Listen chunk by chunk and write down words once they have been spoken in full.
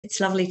It's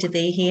lovely to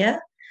be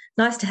here.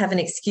 Nice to have an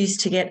excuse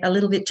to get a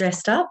little bit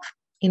dressed up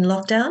in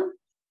lockdown.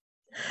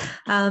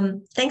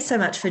 Thanks so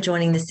much for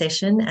joining the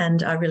session,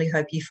 and I really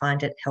hope you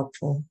find it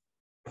helpful.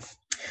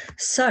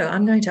 So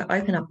I'm going to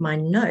open up my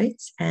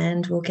notes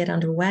and we'll get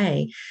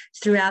underway.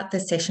 Throughout the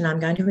session, I'm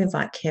going to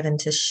invite Kevin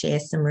to share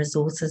some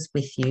resources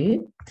with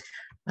you.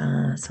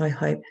 So I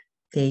hope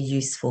they're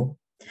useful.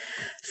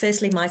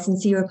 Firstly, my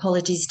sincere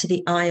apologies to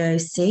the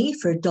IOC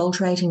for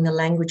adulterating the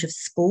language of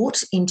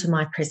sport into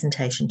my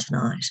presentation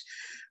tonight.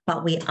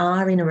 But we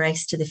are in a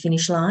race to the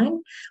finish line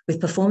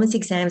with performance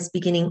exams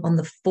beginning on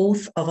the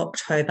 4th of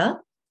October,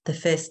 the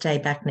first day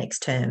back next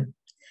term.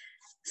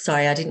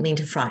 Sorry, I didn't mean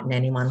to frighten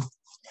anyone.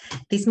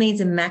 This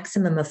means a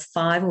maximum of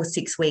 5 or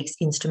 6 weeks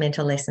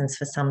instrumental lessons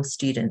for some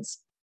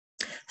students.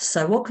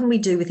 So what can we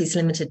do with this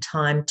limited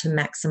time to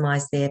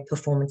maximise their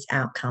performance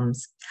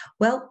outcomes?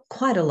 Well,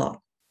 quite a lot.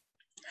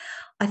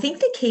 I think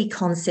the key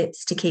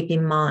concepts to keep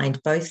in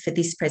mind, both for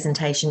this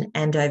presentation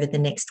and over the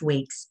next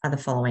weeks, are the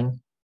following.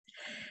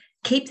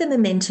 Keep the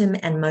momentum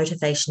and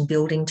motivation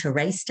building to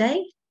race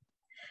day.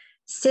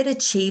 Set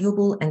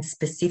achievable and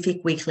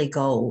specific weekly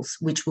goals,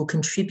 which will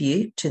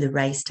contribute to the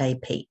race day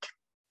peak.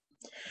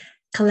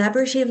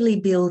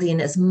 Collaboratively build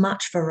in as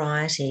much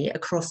variety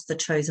across the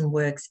chosen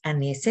works and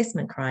the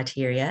assessment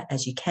criteria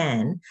as you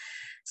can,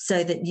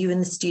 so that you and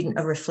the student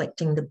are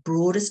reflecting the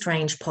broadest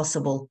range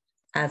possible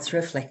as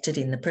reflected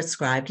in the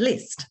prescribed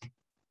list.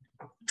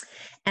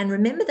 And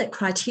remember that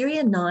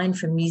criteria 9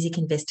 from music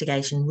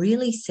investigation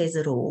really says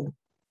it all.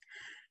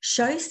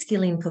 Show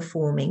skill in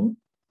performing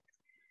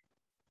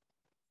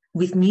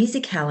with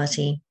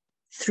musicality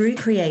through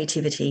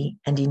creativity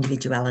and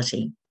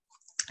individuality.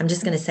 I'm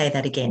just going to say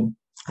that again.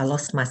 I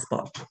lost my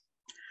spot.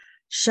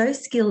 Show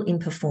skill in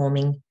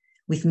performing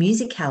with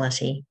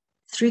musicality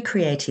through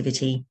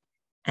creativity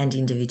and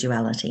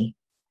individuality.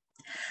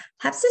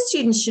 Perhaps the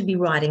students should be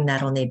writing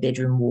that on their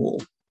bedroom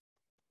wall.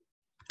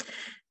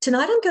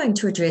 Tonight I'm going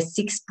to address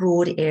 6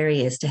 broad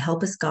areas to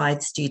help us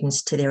guide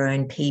students to their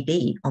own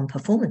PB on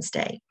performance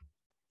day.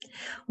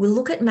 We'll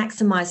look at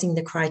maximising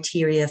the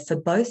criteria for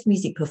both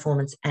music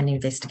performance and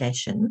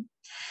investigation,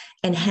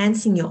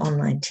 enhancing your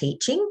online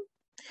teaching,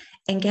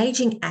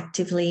 engaging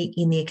actively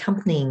in the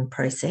accompanying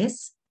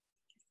process,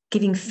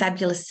 giving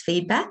fabulous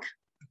feedback,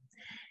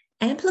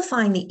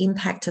 amplifying the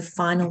impact of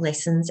final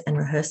lessons and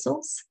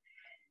rehearsals,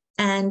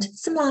 and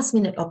some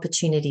last-minute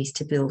opportunities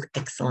to build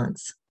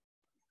excellence.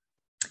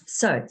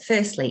 So,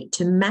 firstly,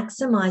 to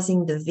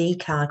maximising the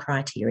VCAR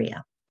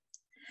criteria.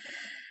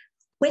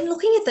 When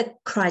looking at the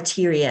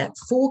criteria,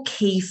 4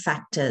 key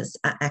factors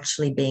are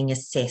actually being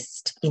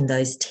assessed in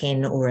those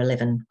 10 or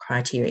 11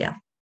 criteria.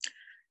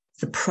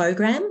 The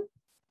program,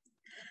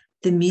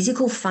 the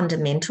musical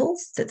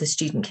fundamentals that the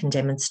student can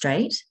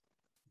demonstrate,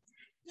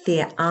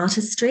 their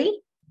artistry,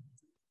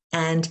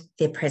 and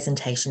their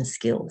presentation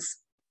skills.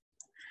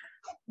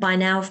 By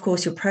now, of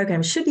course, your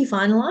program should be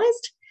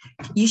finalised.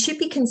 You should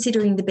be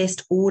considering the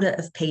best order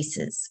of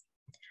pieces.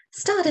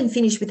 Start and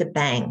finish with a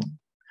bang.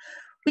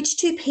 Which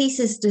 2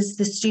 pieces does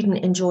the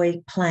student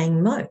enjoy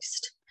playing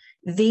most?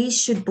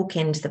 These should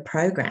bookend the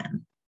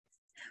program.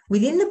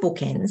 Within the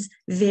bookends,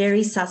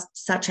 vary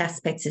such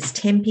aspects as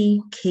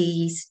tempi,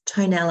 keys,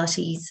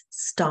 tonalities,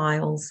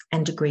 styles,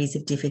 and degrees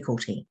of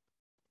difficulty.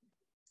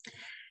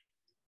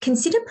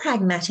 Consider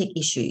pragmatic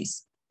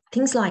issues,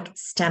 things like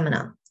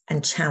stamina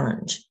and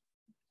challenge.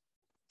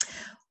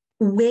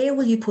 Where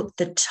will you put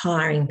the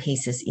tiring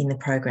pieces in the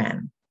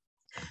program?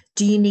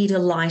 Do you need a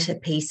lighter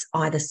piece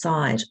either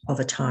side of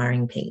a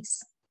tiring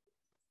piece?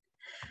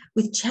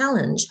 With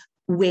challenge,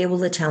 where will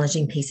the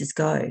challenging pieces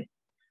go?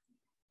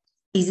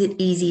 Is it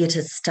easier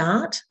to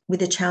start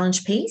with a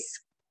challenge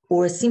piece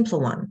or a simpler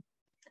one?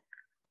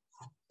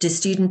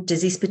 Does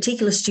this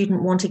particular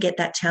student want to get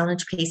that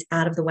challenge piece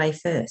out of the way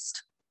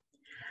first?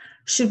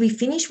 Should we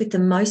finish with the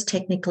most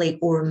technically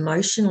or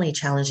emotionally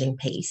challenging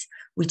piece,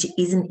 which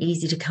isn't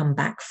easy to come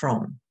back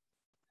from?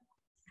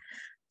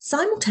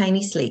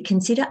 Simultaneously,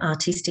 consider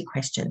artistic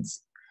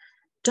questions.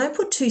 Don't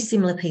put 2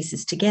 similar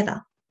pieces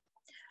together.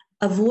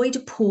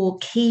 Avoid poor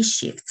key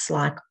shifts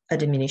like a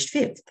diminished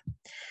fifth.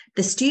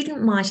 The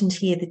student mightn't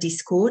hear the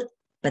discord,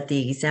 but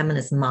the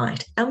examiners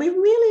might, and we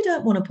really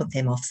don't want to put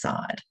them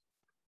offside.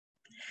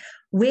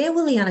 Where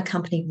will the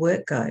unaccompanied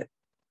work go?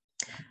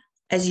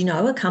 As you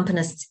know,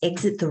 accompanists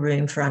exit the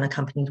room for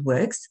unaccompanied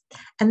works,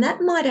 and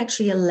that might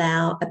actually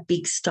allow a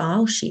big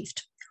style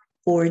shift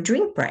or a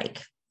drink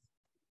break.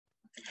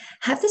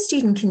 Have the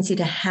student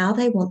consider how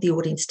they want the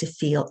audience to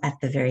feel at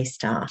the very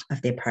start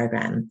of their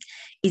program.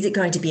 Is it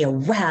going to be a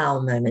wow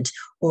moment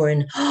or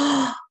an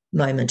oh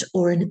moment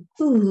or an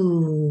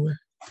ooh?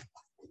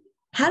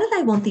 How do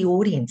they want the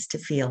audience to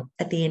feel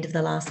at the end of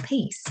the last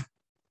piece?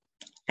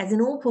 As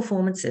in all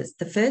performances,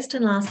 the first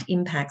and last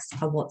impacts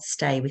are what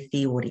stay with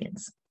the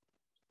audience.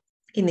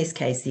 In this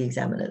case, the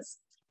examiners.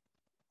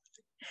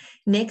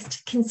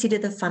 Next, consider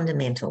the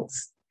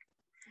fundamentals.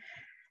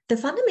 The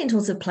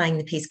fundamentals of playing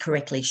the piece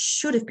correctly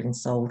should have been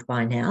solved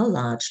by now,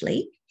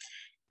 largely,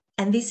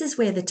 and this is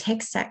where the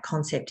tech stack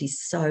concept is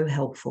so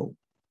helpful.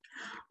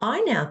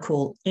 I now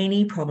call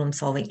any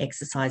problem-solving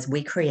exercise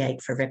we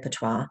create for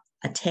repertoire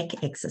a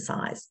tech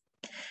exercise.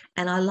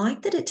 And I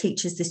like that it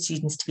teaches the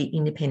students to be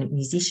independent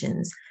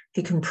musicians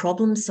who can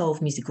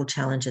problem-solve musical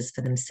challenges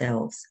for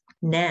themselves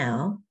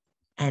now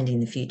and in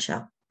the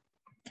future.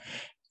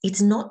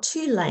 It's not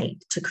too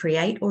late to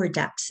create or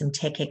adapt some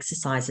tech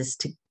exercises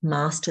to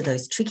master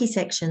those tricky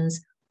sections,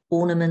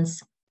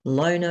 ornaments,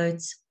 low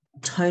notes,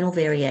 tonal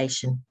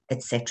variation,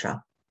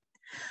 etc.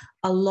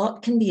 A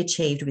lot can be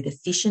achieved with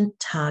efficient,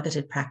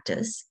 targeted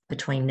practice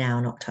between now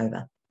and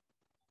October.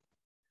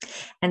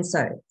 And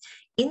so,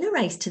 in the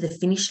race to the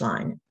finish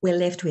line, we're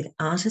left with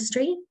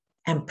artistry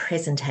and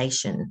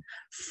presentation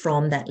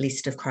from that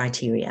list of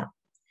criteria.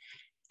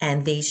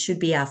 And these should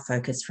be our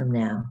focus from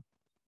now.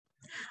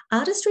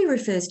 Artistry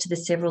refers to the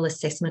several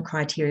assessment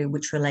criteria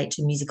which relate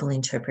to musical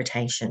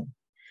interpretation.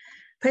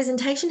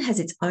 Presentation has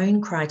its own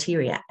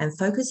criteria and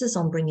focuses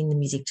on bringing the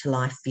music to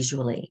life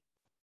visually.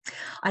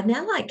 I'd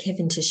now like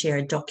Kevin to share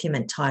a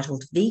document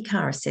titled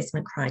VCAR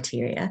Assessment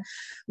Criteria,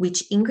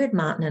 which Ingrid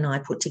Martin and I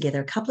put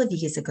together a couple of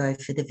years ago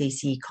for the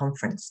VCE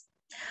conference.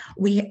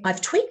 I've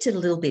tweaked it a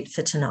little bit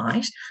for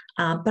tonight,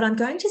 but I'm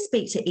going to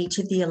speak to each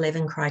of the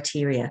 11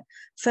 criteria,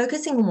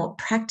 focusing on what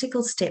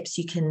practical steps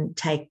you can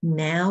take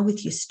now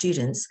with your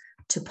students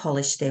to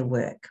polish their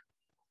work.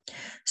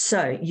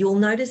 So you'll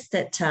notice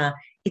that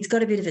it's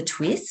got a bit of a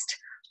twist.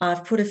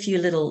 I've put a few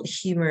little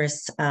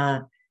humorous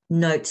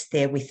notes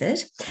there with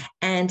it,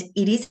 and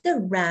it is a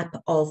wrap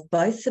of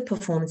both the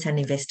performance and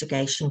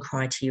investigation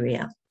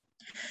criteria.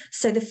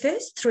 So the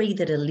first three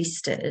that are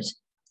listed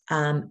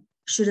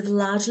should have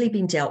largely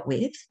been dealt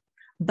with,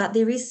 but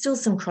there is still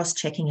some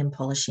cross-checking and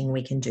polishing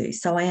we can do,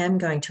 so I am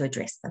going to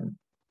address them.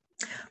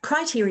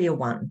 Criteria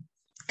 1,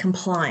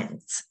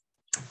 compliance.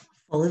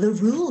 Follow the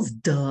rules,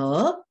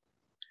 duh.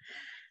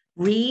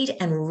 Read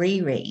and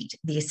reread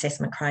the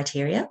assessment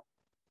criteria,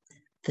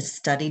 the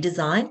study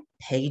design,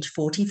 page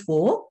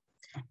 44,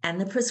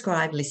 and the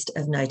prescribed list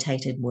of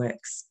notated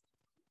works.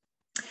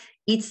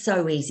 It's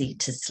so easy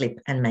to slip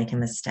and make a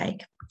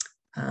mistake.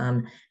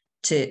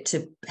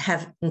 To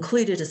have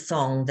included a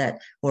song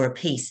or a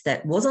piece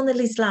that was on the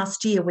list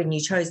last year when you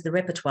chose the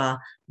repertoire,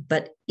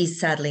 but is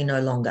sadly no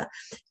longer.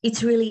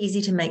 It's really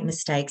easy to make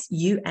mistakes.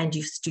 You and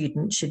your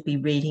student should be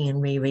reading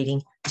and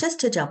rereading just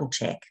to double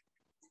check.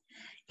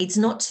 It's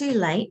not too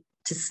late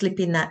to slip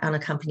in that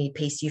unaccompanied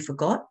piece you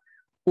forgot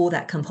or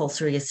that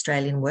compulsory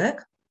Australian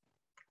work.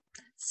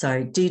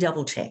 So do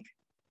double check.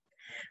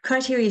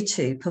 Criteria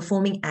 2,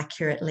 performing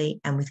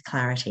accurately and with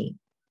clarity.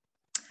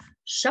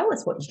 Show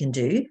us what you can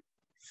do.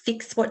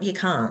 Fix what you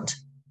can't.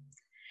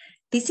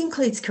 This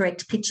includes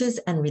correct pitches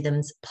and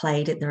rhythms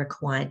played at the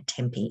required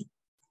tempi.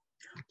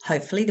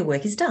 Hopefully the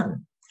work is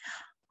done.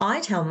 I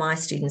tell my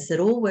students that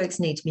all works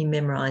need to be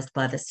memorised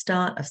by the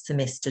start of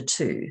semester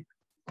 2.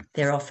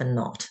 They're often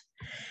not.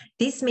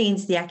 This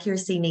means the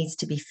accuracy needs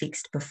to be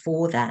fixed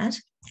before that,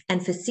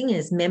 and for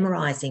singers,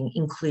 memorising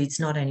includes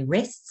not only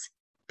rests,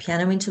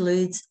 piano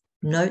interludes,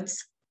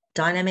 notes,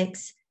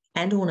 dynamics,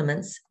 and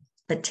ornaments,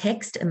 but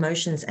text,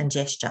 emotions, and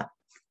gesture.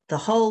 The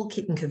whole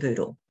kit and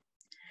caboodle.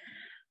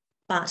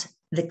 But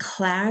the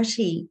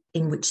clarity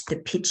in which the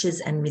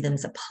pitches and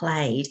rhythms are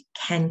played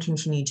can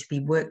continue to be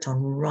worked on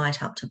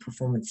right up to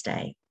performance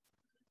day.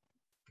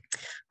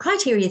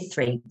 Criteria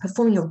 3,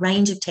 performing a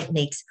range of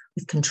techniques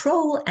with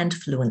control and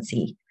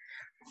fluency.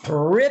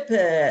 Rip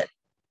it!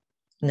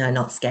 No,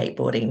 not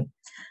skateboarding.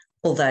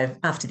 Although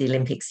after the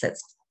Olympics,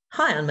 that's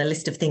high on my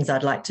list of things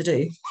I'd like to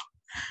do.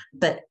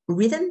 But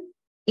rhythm,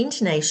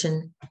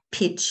 intonation,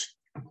 pitch,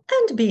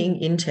 and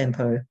being in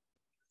tempo.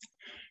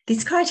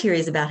 This criteria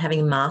is about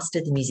having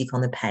mastered the music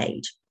on the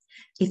page.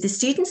 If the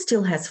student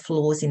still has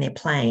flaws in their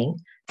playing,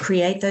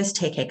 create those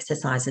tech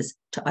exercises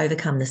to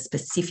overcome the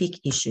specific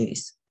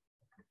issues.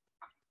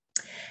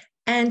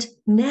 And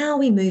now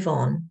we move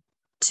on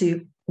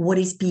to what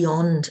is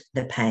beyond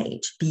the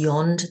page,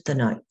 beyond the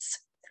notes.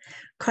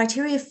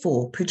 Criteria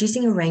 4,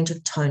 producing a range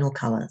of tonal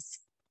colours.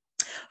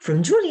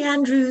 From Julie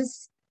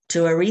Andrews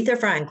to Aretha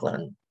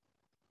Franklin.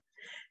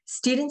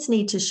 Students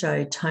need to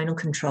show tonal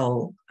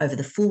control over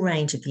the full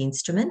range of the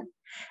instrument,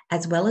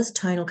 as well as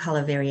tonal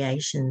colour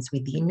variations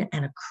within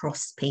and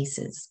across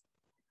pieces.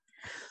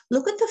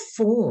 Look at the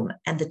form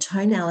and the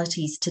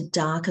tonalities to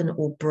darken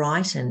or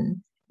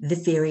brighten the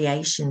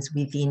variations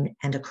within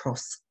and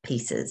across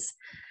pieces.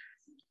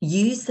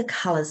 Use the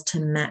colours to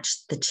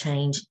match the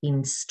change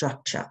in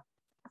structure.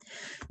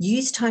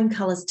 Use tone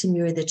colours to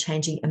mirror the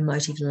changing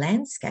emotive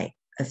landscape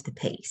of the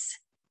piece.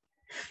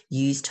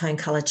 Use tone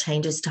colour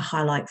changes to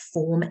highlight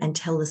form and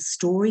tell the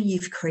story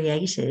you've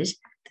created,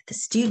 that the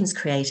students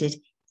created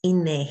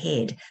in their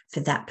head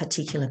for that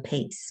particular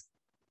piece.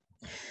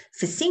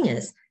 For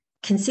singers,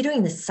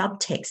 considering the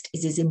subtext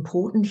is as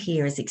important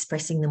here as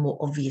expressing the more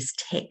obvious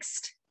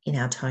text in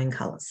our tone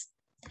colours.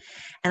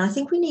 And I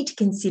think we need to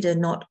consider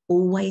not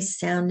always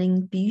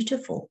sounding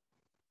beautiful.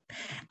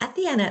 At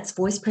the ANAT's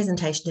voice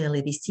presentation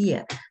earlier this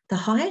year, the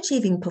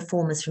high-achieving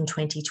performers from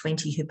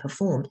 2020 who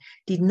performed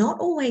did not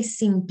always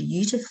sing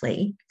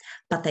beautifully,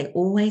 but they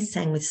always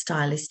sang with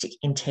stylistic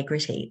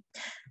integrity.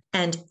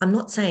 And I'm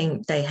not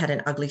saying they had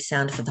an ugly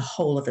sound for the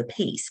whole of a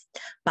piece,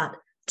 but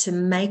to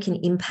make an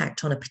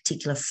impact on a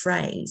particular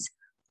phrase,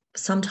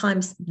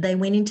 sometimes they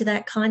went into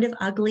that kind of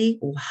ugly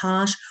or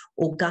harsh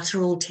or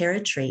guttural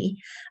territory,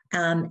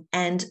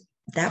 and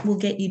that will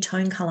get you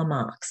tone colour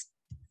marks.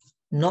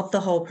 Not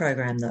the whole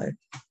program, though.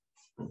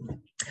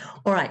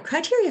 All right,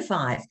 criteria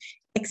 5,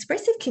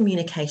 expressive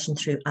communication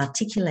through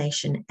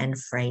articulation and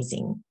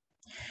phrasing.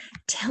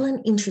 Tell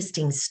an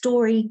interesting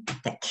story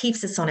that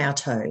keeps us on our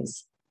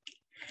toes.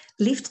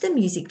 Lift the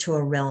music to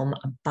a realm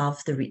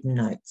above the written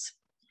notes.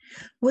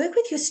 Work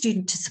with your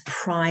student to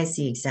surprise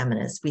the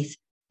examiners with,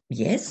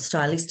 yes,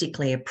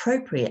 stylistically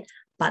appropriate,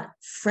 but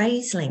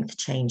phrase length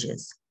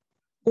changes,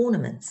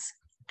 ornaments,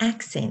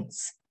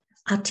 accents,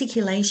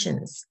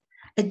 articulations,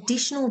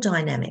 additional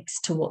dynamics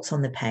to what's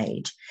on the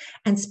page,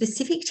 and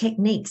specific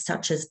techniques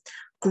such as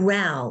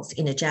growls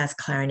in a jazz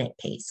clarinet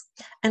piece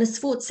and a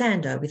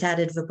sforzando with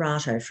added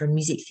vibrato for a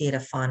music theatre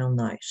final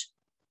note.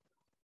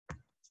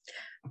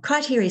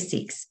 Criteria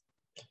 6,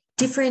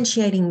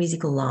 differentiating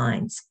musical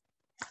lines.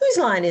 Whose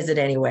line is it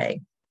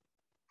anyway?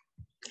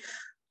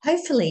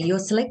 Hopefully, your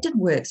selected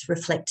works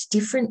reflect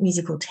different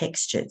musical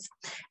textures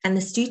and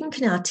the student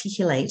can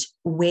articulate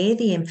where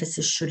the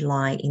emphasis should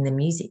lie in the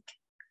music.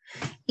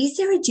 Is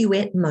there a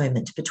duet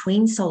moment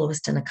between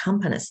soloist and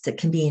accompanist that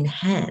can be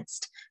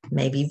enhanced,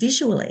 maybe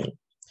visually?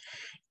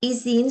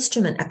 Is the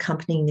instrument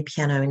accompanying the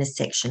piano in a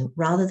section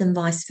rather than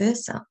vice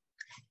versa?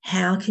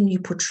 How can you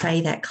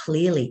portray that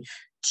clearly?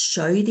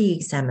 Show the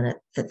examiner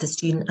that the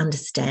student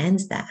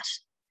understands that.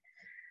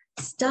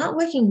 Start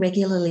working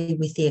regularly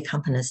with the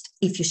accompanist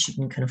if your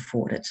student can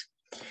afford it.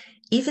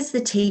 If as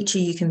the teacher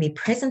you can be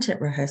present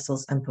at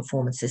rehearsals and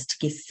performances to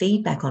give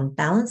feedback on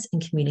balance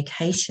and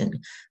communication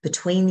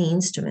between the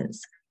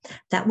instruments,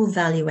 that will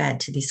value add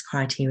to this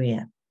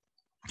criteria.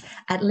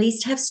 At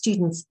least have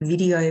students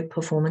video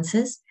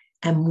performances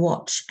and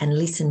watch and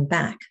listen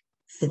back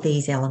for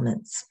these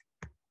elements.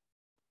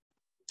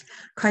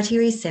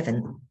 Criteria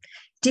 7,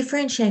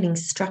 differentiating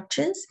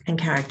structures and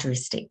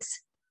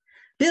characteristics.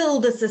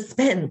 Build a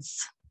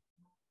suspense.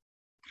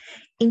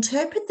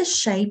 Interpret the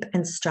shape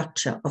and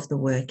structure of the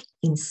work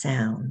in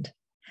sound.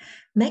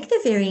 Make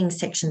the varying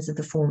sections of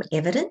the form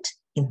evident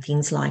in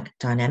things like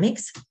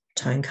dynamics,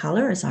 tone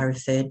colour, as I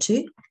referred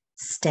to,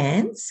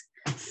 stance,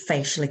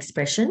 facial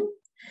expression.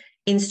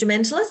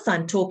 Instrumentalists,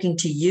 I'm talking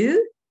to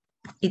you.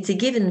 It's a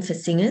given for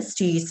singers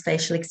to use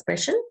facial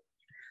expression,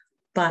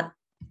 but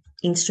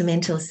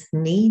instrumentalists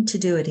need to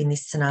do it in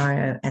this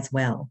scenario as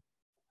well.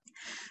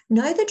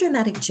 Know the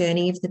dramatic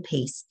journey of the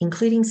piece,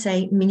 including,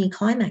 say, mini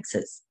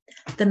climaxes,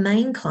 the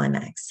main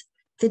climax,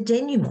 the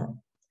denouement,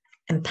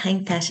 and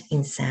paint that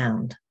in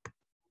sound.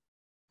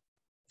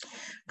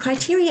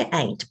 Criteria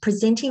 8,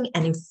 presenting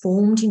an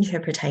informed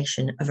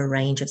interpretation of a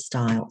range of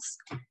styles.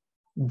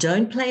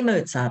 Don't play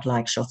Mozart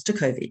like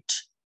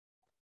Shostakovich.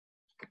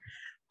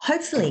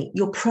 Hopefully,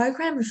 your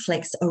program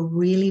reflects a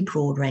really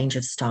broad range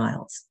of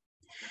styles.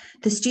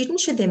 The student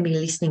should then be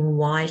listening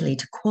widely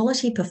to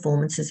quality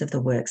performances of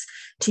the works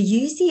to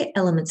use the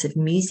elements of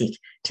music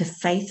to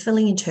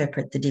faithfully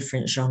interpret the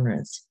different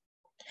genres.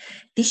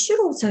 This should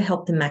also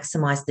help them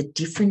maximise the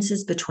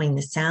differences between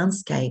the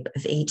soundscape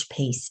of each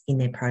piece in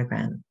their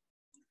program.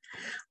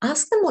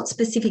 Ask them what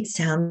specific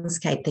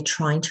soundscape they're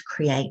trying to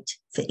create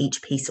for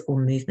each piece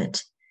or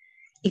movement.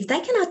 If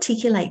they can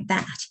articulate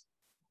that,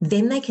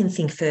 then they can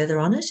think further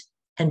on it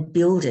and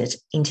build it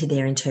into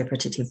their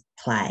interpretative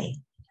play.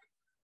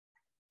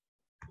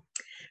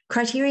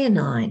 Criteria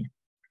 9,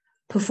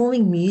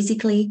 performing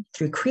musically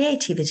through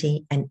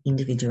creativity and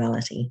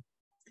individuality.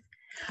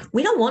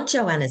 We don't want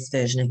Joanna's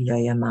version of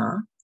Yo-Yo Ma.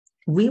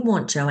 We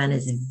want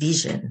Joanna's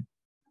vision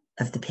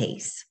of the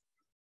piece.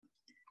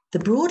 The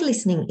broad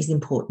listening is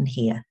important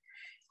here.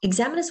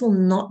 Examiners will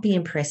not be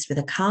impressed with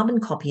a carbon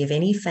copy of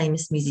any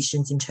famous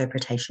musician's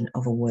interpretation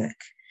of a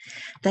work.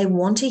 They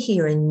want to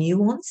hear a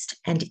nuanced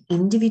and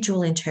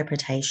individual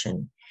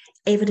interpretation,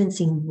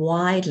 evidencing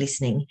wide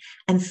listening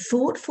and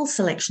thoughtful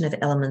selection of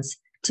elements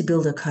to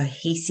build a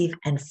cohesive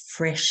and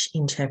fresh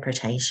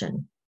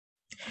interpretation.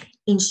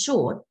 In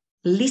short,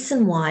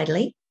 listen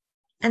widely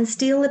and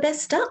steal the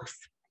best stuff.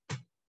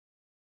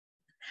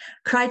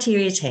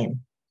 Criteria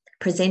 10,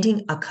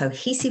 presenting a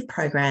cohesive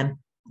program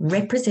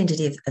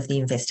representative of the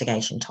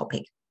investigation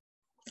topic.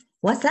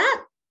 What's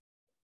that?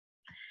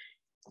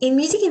 In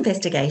music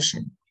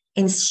investigation,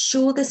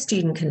 ensure the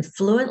student can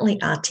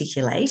fluently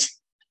articulate,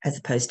 as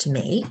opposed to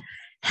me,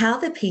 how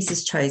the piece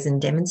is chosen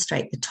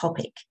demonstrate the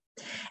topic,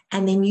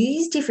 and then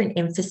use different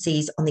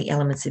emphases on the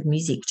elements of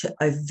music to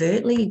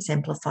overtly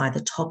exemplify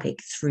the topic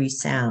through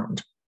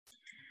sound.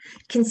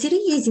 Consider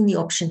using the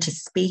option to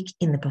speak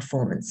in the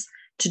performance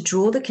to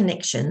draw the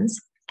connections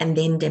and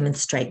then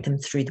demonstrate them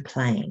through the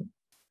playing.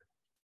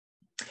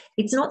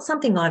 It's not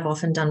something I've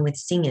often done with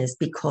singers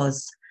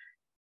because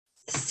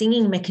the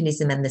singing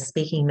mechanism and the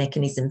speaking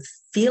mechanism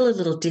feel a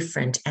little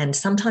different, and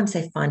sometimes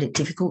they find it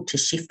difficult to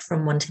shift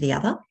from one to the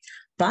other,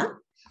 but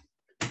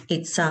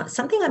it's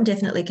something I'm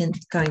definitely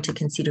going to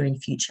consider in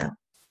future.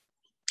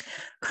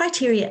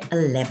 Criteria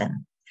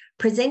 11,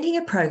 presenting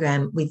a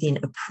program within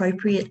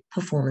appropriate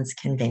performance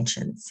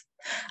conventions.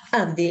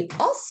 And the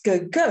Oscar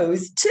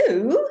goes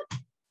to...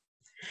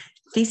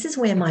 This is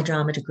where my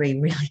drama degree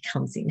really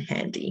comes in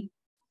handy.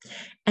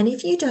 And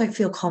if you don't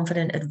feel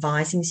confident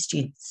advising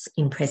students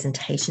in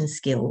presentation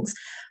skills,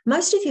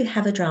 most of you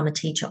have a drama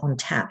teacher on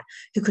tap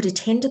who could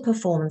attend a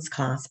performance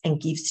class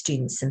and give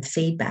students some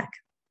feedback.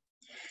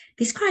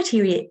 This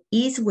criteria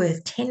is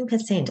worth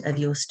 10% of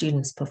your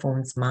student's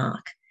performance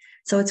mark,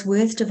 so it's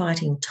worth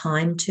devoting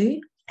time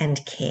to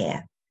and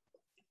care.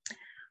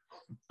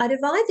 I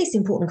divide this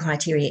important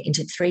criteria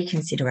into 3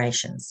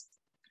 considerations.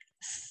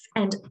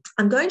 And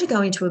I'm going to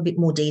go into a bit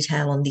more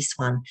detail on this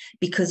one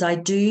because I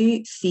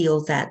do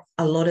feel that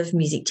a lot of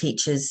music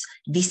teachers,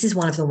 this is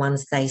one of the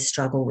ones they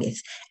struggle with,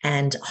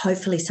 and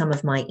hopefully some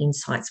of my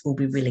insights will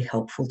be really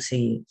helpful to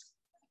you.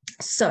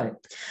 So,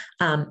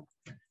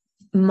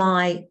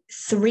 my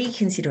 3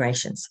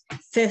 considerations.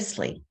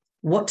 Firstly,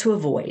 what to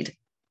avoid.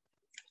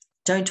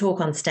 Don't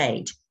talk on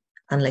stage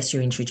unless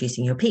you're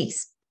introducing your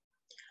piece.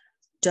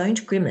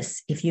 Don't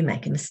grimace if you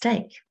make a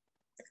mistake.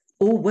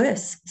 Or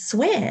worse,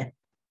 swear.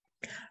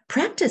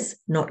 Practice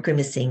not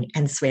grimacing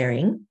and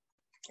swearing.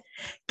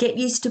 Get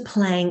used to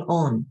playing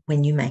on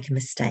when you make a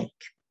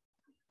mistake.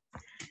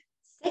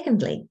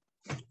 Secondly,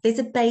 there's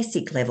a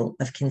basic level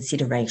of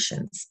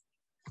considerations.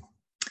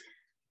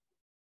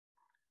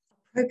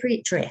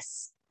 Appropriate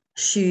dress,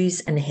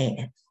 shoes and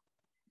hair.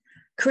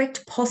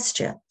 Correct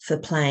posture for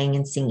playing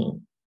and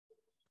singing.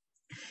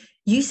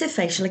 Use of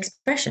facial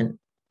expression.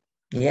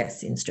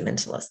 Yes,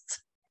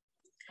 instrumentalists.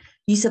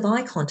 Use of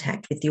eye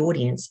contact with the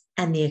audience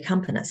and the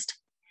accompanist.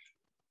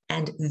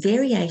 And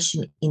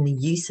variation in the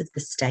use of the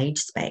stage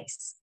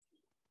space.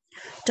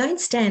 Don't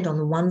stand on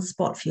the one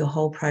spot for your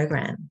whole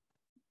program.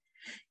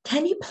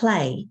 Can you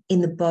play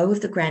in the bow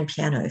of the grand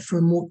piano for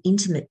a more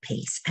intimate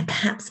piece and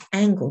perhaps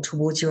angle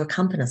towards your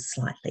accompanist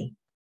slightly?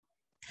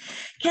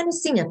 Can a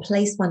singer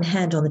place one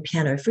hand on the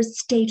piano for a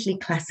stately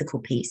classical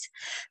piece,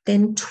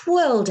 then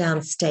twirl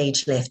down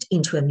stage left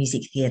into a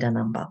music theatre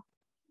number?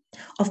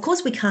 Of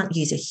course, we can't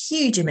use a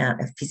huge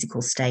amount of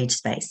physical stage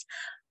space,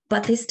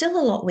 but there's still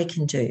a lot we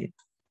can do.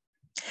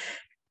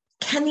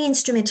 Can the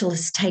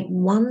instrumentalist take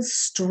one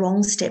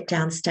strong step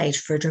down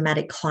stage for a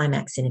dramatic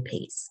climax in a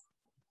piece?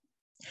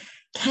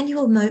 Can you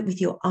emote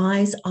with your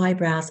eyes,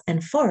 eyebrows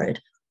and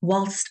forehead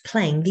whilst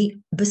playing the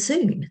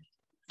bassoon?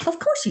 Of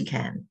course you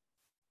can.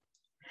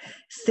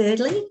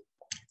 Thirdly,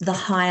 the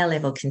higher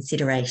level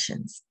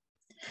considerations.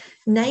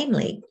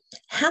 Namely,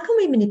 how can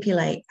we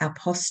manipulate our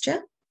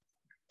posture,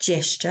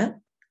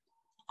 gesture,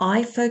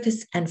 eye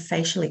focus and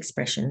facial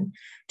expression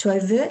to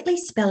overtly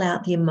spell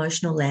out the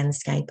emotional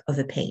landscape of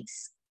a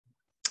piece?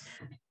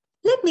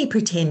 Let me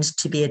pretend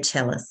to be a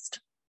cellist.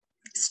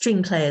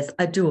 String players,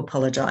 I do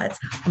apologise.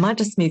 I might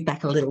just move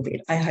back a little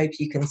bit. I hope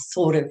you can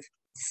sort of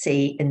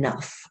see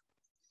enough.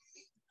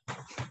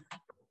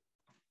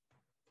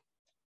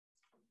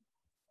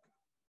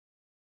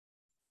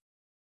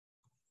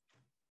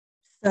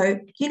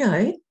 So,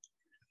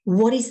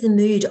 what is the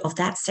mood of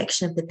that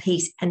section of the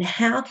piece and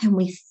how can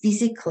we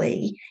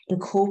physically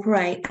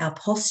incorporate our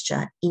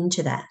posture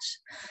into that?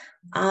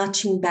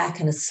 Arching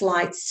back and a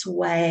slight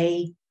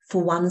sway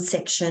for one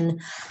section,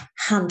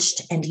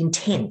 hunched and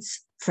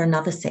intense for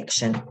another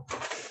section.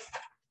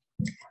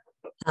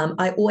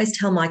 I always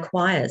tell my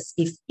choirs,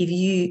 if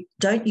you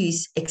don't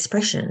use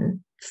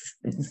expression,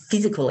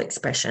 physical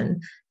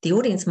expression, the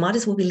audience might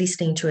as well be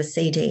listening to a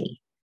CD.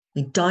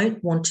 We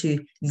don't want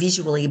to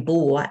visually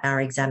bore our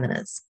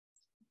examiners.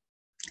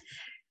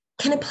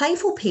 Can a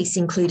playful piece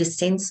include a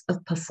sense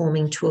of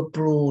performing to a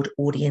broad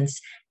audience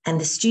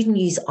and the student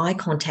use eye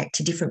contact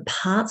to different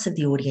parts of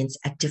the audience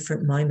at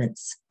different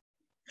moments?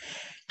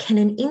 Can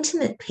an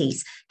intimate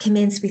piece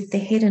commence with the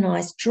head and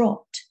eyes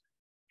dropped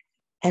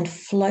and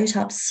float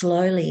up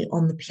slowly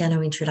on the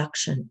piano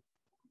introduction?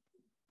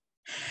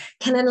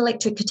 Can an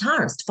electric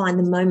guitarist find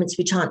the moments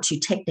which aren't too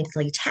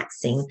technically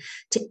taxing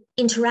to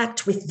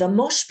interact with the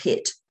mosh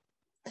pit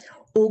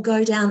or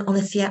go down on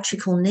a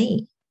theatrical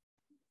knee?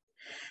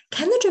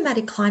 Can the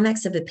dramatic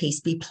climax of a piece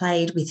be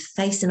played with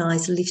face and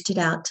eyes lifted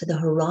out to the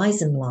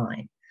horizon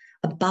line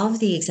above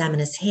the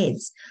examiners'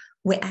 heads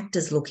where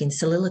actors look in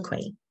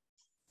soliloquy?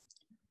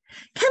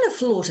 Can a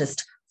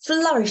flautist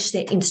flourish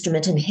their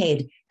instrument and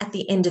head at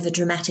the end of a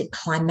dramatic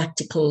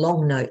climactic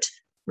long note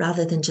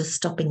rather than just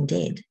stopping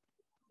dead?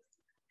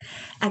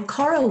 At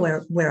Coro,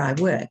 where I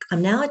work,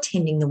 I'm now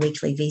attending the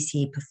weekly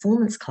VCE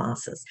performance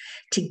classes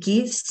to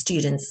give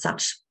students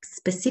such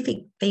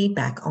specific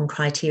feedback on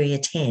criteria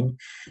 10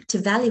 to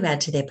value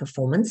add to their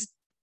performance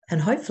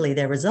and hopefully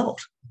their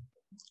result.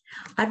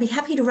 I'd be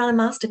happy to run a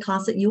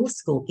masterclass at your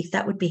school if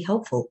that would be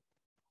helpful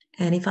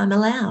and if I'm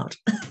allowed.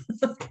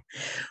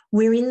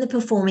 We're in the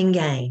performing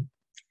game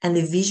and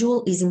the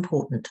visual is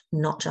important,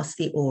 not just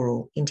the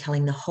oral, in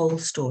telling the whole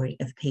story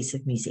of a piece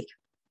of music.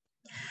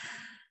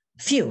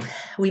 Phew,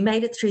 we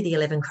made it through the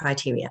 11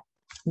 criteria.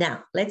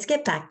 Now, let's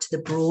get back to the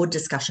broad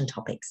discussion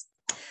topics.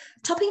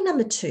 Topic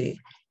number 2,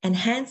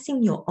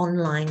 enhancing your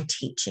online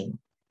teaching.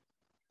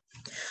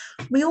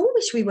 We all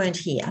wish we weren't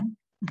here,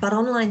 But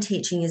online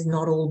teaching is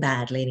not all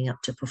bad leading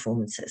up to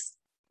performances.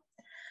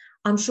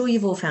 I'm sure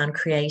you've all found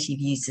creative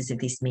uses of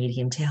this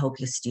medium to help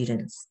your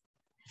students.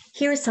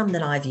 Here are some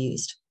that I've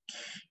used.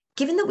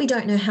 Given that we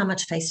don't know how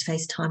much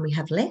face-to-face time we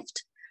have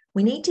left,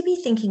 we need to be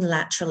thinking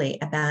laterally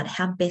about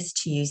how best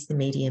to use the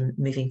medium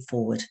moving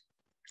forward.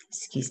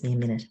 Excuse me a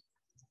minute.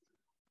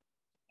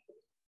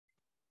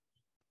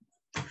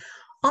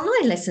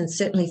 Online lessons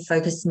certainly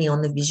focus me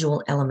on the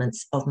visual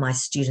elements of my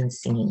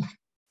students' singing.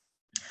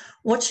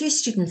 Watch your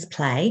students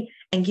play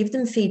and give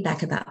them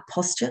feedback about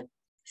posture,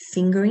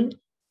 fingering,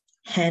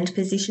 hand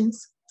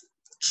positions,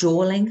 jaw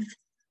length,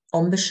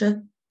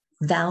 embouchure,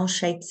 vowel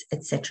shapes,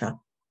 etc.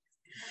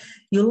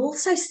 You'll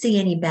also see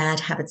any bad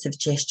habits of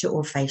gesture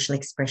or facial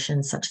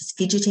expression, such as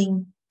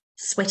fidgeting,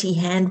 sweaty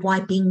hand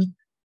wiping,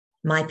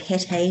 my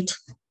pet hate,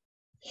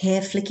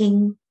 hair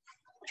flicking,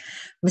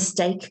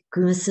 mistake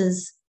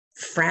grimaces,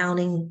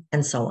 frowning,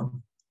 and so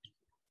on.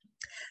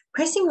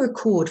 Pressing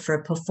record for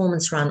a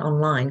performance run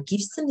online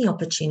gives them the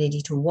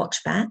opportunity to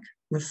watch back,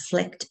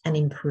 reflect, and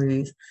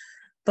improve,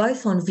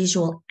 both on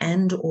visual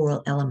and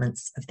oral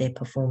elements of their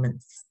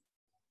performance.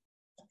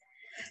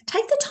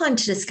 Take the time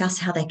to discuss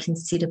how they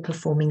consider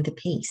performing the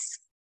piece.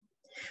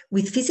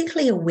 With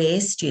physically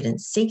aware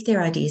students, seek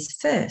their ideas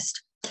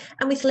first,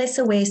 and with less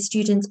aware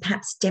students,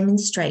 perhaps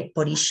demonstrate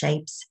body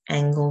shapes,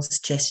 angles,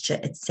 gesture,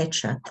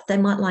 etc. that they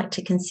might like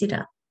to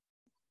consider.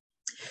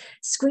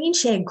 Screen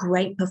share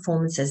great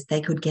performances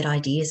they could get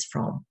ideas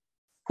from,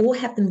 or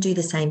have them do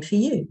the same for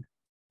you.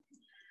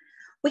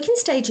 We can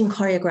stage and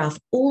choreograph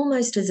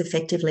almost as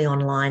effectively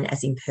online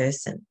as in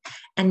person,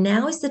 and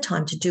now is the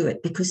time to do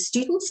it because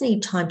students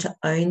need time to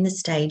own the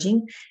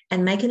staging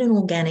and make it an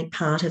organic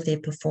part of their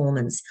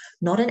performance,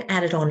 not an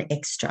added-on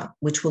extra,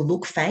 which will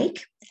look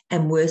fake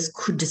and worse,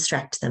 could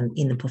distract them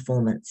in the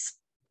performance.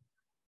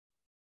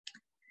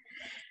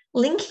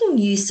 Linking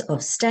use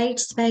of stage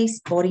space,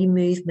 body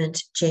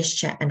movement,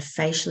 gesture, and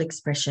facial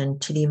expression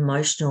to the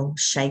emotional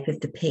shape of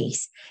the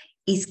piece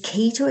is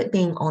key to it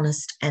being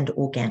honest and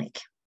organic.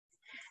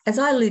 As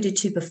I alluded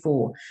to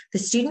before, the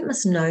student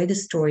must know the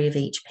story of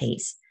each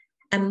piece,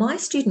 and my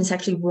students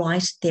actually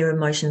write their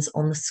emotions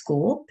on the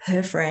score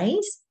per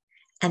phrase,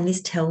 and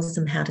this tells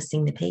them how to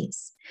sing the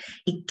piece.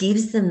 It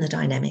gives them the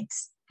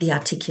dynamics, the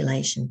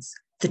articulations,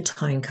 the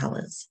tone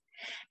colours,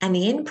 and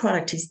the end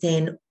product is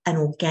then an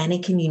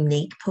organic and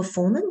unique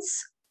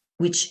performance,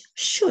 which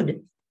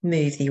should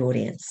move the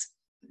audience.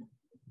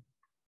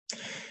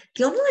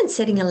 The online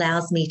setting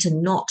allows me to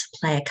not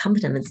play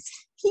accompaniments,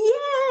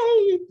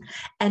 yay,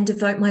 and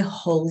devote my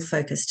whole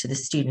focus to the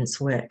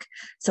students' work,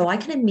 so I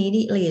can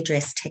immediately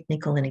address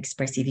technical and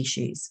expressive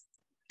issues.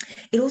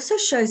 It also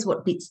shows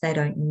what bits they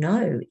don't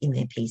know in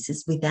their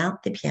pieces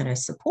without the piano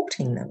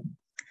supporting them.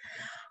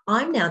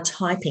 I'm now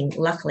typing,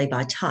 luckily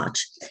by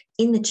touch,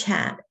 in the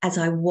chat as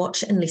I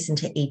watch and listen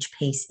to each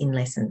piece in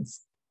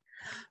lessons.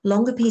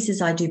 Longer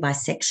pieces I do by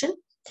section,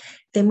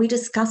 then we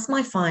discuss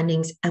my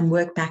findings and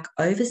work back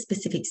over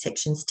specific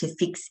sections to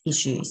fix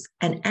issues,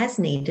 and as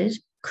needed,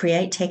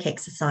 create tech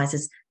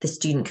exercises the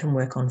student can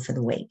work on for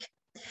the week.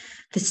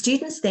 The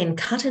students then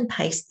cut and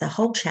paste the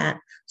whole chat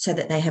so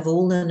that they have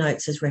all the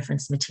notes as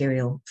reference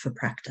material for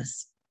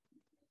practice.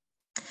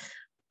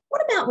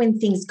 What about when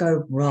things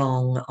go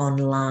wrong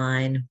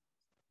online?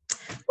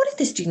 What if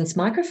the student's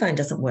microphone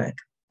doesn't work?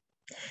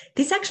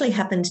 This actually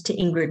happened to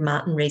Ingrid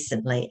Martin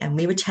recently, and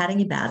we were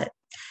chatting about it.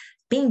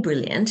 Being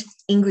brilliant,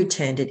 Ingrid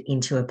turned it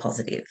into a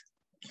positive.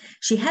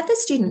 She had the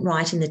student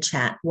write in the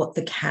chat what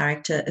the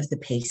character of the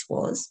piece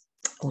was,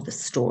 or the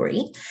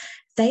story.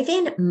 They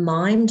then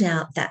mimed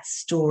out that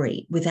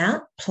story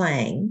without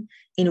playing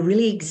in a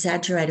really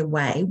exaggerated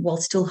way while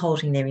still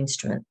holding their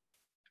instrument,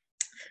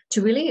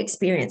 to really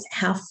experience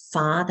how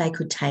far they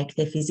could take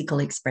their physical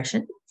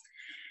expression.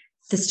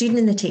 The student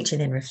and the teacher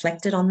then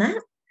reflected on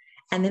that,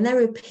 and then they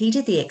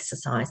repeated the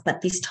exercise,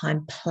 but this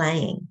time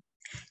playing.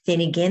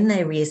 Then again,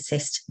 they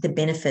reassessed the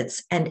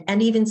benefits and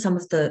even some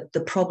of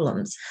the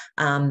problems.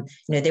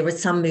 There were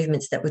some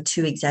movements that were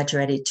too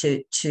exaggerated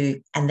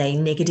and they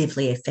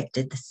negatively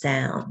affected the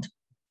sound.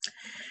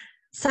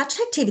 Such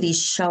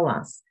activities show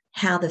us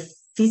how the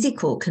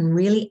physical can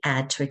really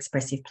add to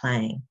expressive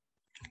playing,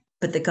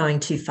 but that going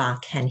too far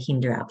can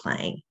hinder our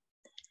playing.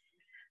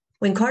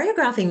 When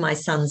choreographing my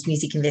son's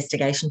music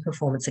investigation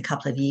performance a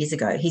couple of years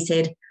ago, he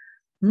said,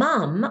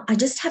 "Mum, I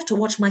just have to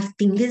watch my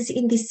fingers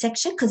in this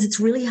section because it's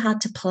really hard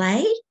to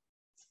play."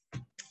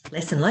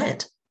 Lesson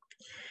learned.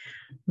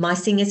 My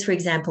singers, for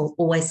example,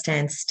 always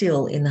stand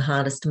still in the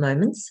hardest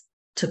moments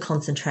to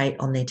concentrate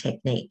on their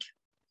technique.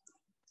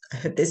 I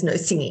hope there's no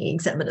singing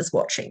examiners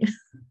watching.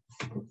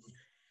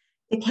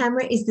 The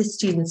camera is the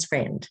student's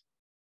friend.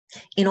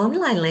 In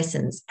online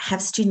lessons,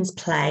 have students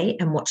play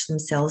and watch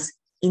themselves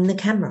in the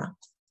camera,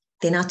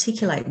 then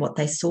articulate what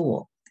they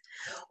saw,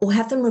 or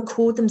have them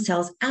record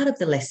themselves out of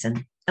the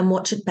lesson and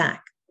watch it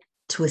back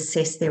to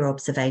assess their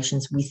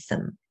observations with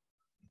them.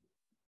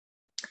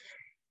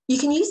 You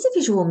can use the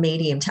visual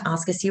medium to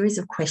ask a series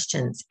of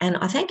questions, and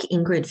I thank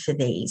Ingrid for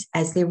these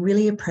as they're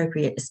really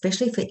appropriate,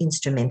 especially for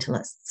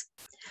instrumentalists.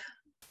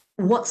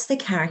 What's the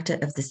character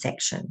of the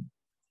section?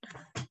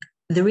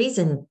 The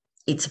reason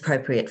it's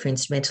appropriate for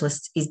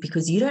instrumentalists is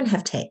because you don't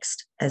have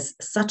text as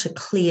such a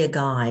clear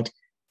guide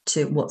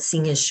to what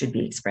singers should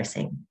be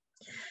expressing.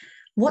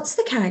 What's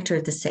the character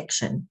of the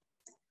section?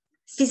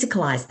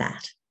 Physicalise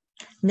that.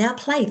 Now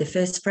play the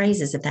first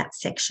phrases of that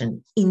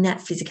section in that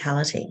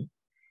physicality.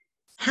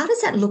 How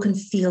does that look and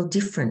feel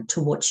different to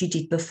what you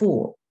did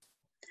before?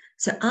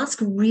 So ask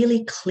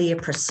really clear,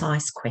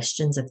 precise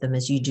questions of them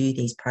as you do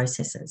these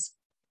processes.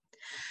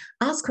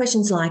 Ask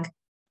questions like,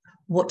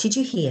 what did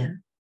you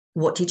hear?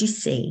 What did you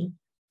see?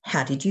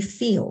 How did you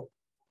feel?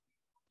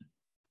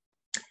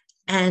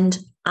 And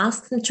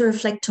ask them to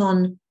reflect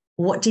on,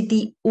 what did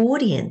the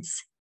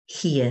audience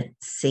hear,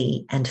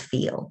 see, and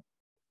feel?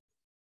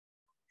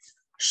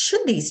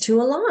 Should these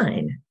two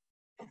align?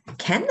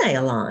 Can they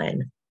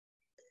align?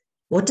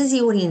 What does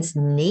the audience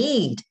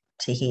need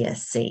to hear,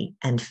 see,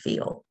 and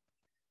feel?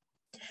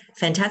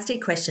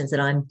 Fantastic questions that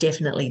I'm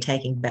definitely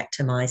taking back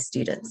to my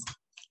students.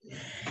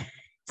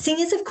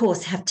 Singers, of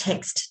course, have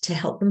text to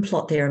help them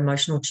plot their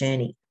emotional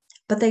journey,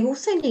 but they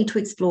also need to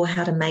explore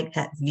how to make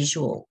that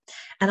visual.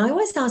 And I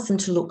always ask them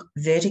to look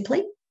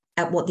vertically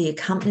at what the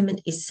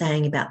accompaniment is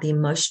saying about the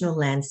emotional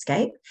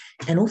landscape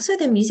and also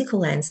the musical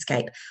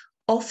landscape.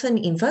 Often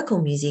in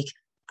vocal music,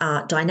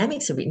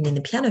 dynamics are written in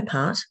the piano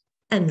part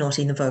and not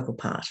in the vocal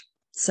part.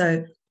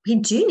 So we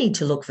do need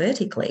to look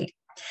vertically.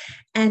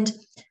 And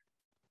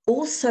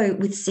also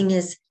with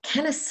singers,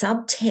 can a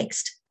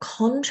subtext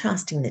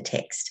contrasting the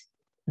text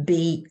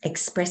be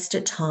expressed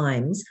at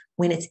times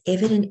when it's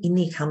evident in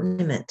the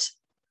accompaniment?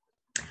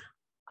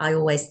 I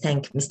always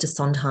thank Mr.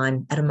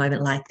 Sondheim at a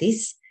moment like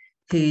this,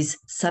 whose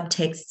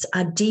subtexts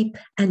are deep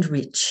and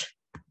rich.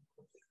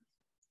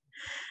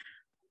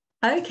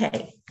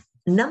 Okay,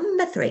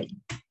 number 3,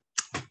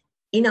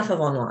 enough of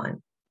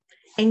online.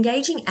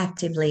 Engaging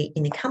actively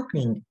in the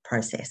accompanying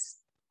process.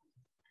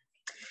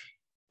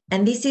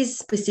 And this is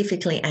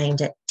specifically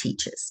aimed at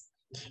teachers.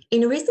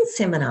 In a recent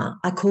seminar,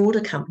 I called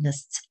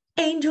accompanists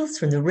angels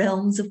from the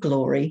realms of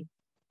glory.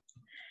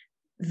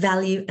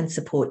 Value and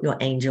support your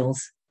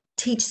angels.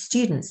 Teach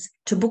students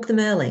to book them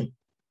early.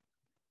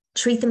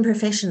 Treat them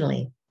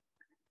professionally.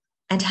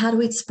 And how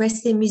to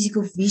express their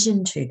musical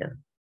vision to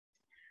them.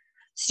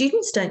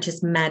 Students don't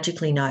just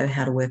magically know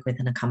how to work with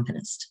an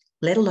accompanist,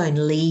 let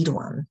alone lead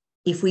one,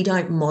 if we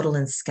don't model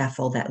and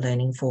scaffold that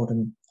learning for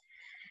them.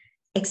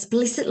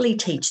 Explicitly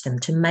teach them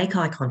to make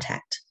eye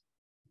contact,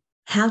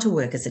 how to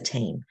work as a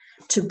team,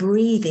 to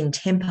breathe in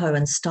tempo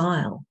and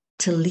style,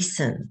 to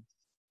listen.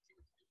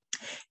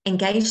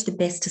 Engage the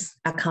best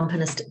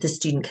accompanist the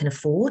student can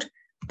afford,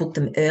 book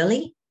them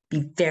early, be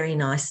very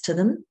nice to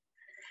them,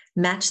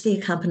 match the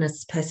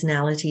accompanist's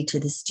personality to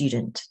the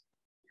student.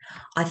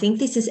 I think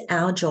this is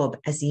our job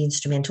as the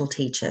instrumental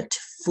teacher to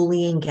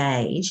fully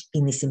engage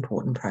in this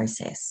important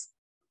process.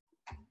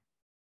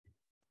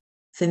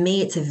 For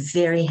me, it's a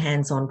very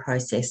hands-on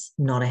process,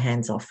 not a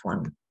hands-off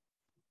one.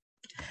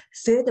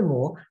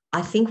 Furthermore,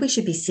 I think we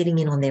should be sitting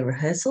in on their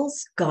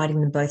rehearsals,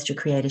 guiding them both to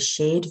create a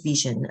shared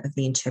vision of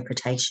the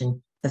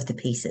interpretation of the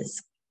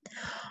pieces.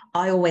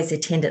 I always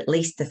attend at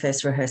least the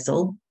first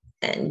rehearsal,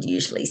 and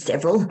usually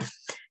several,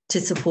 to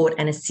support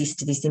and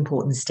assist this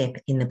important step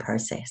in the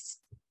process.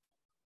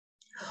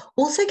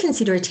 Also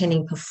consider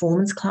attending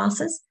performance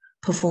classes,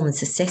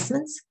 performance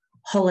assessments,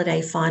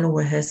 holiday final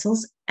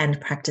rehearsals,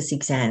 and practice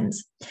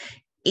exams.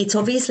 It's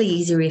obviously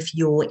easier if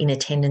you're in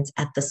attendance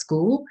at the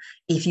school.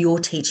 If you're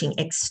teaching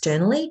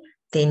externally,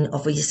 then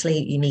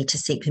obviously you need to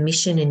seek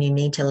permission and you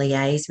need to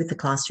liaise with the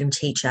classroom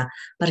teacher,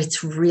 but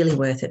it's really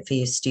worth it for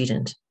your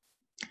student.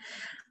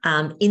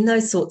 In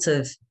those sorts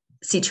of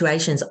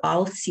situations,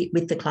 I'll sit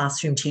with the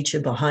classroom teacher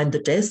behind the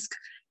desk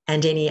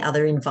and any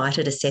other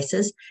invited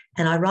assessors,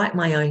 and I write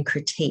my own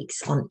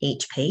critiques on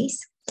each piece.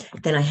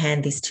 Then I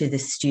hand this to the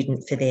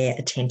student for their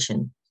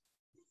attention.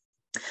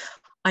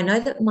 I know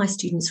that my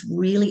students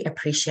really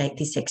appreciate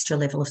this extra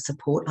level of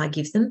support I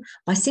give them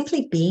by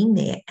simply being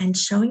there and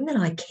showing that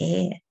I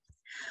care.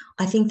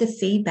 I think the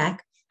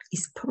feedback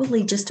is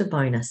probably just a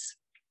bonus.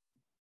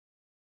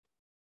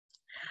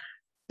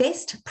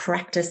 Best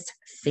practice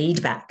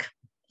feedback.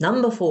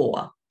 Number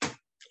 4,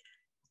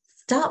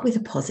 start with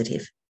a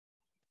positive.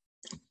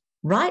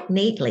 Write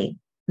neatly,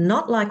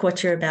 not like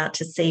what you're about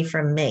to see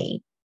from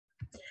me.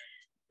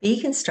 Be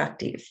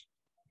constructive.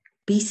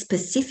 Be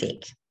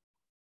specific.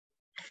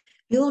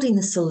 Build in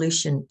the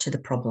solution to the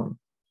problem.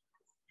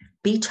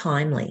 Be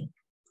timely.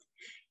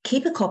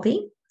 Keep a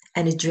copy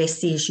and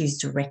address the issues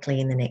directly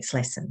in the next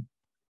lesson.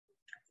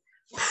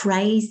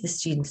 Praise the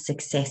student's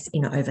success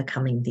in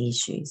overcoming the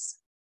issues.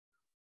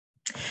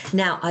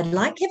 Now, I'd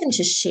like Kevin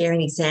to share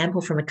an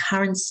example from a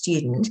current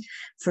student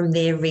from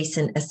their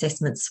recent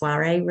assessment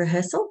soiree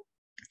rehearsal.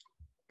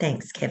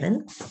 Thanks,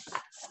 Kevin.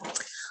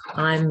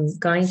 I'm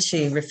going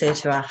to refer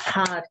to a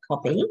hard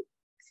copy.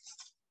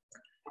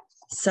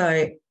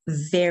 So,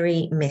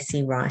 very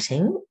messy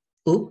writing.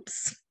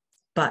 Oops.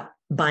 But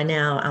by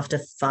now, after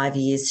 5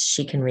 years,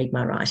 she can read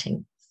my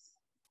writing.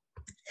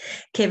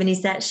 Kevin,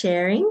 is that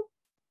sharing?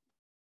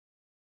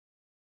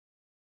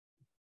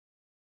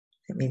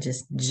 Let me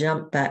just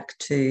jump back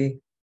to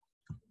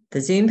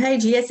the Zoom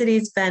page. Yes, it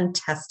is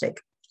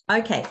fantastic.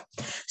 Okay,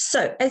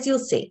 so as you'll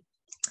see,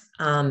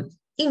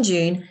 in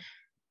June,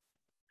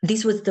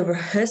 this was the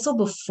rehearsal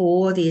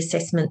before the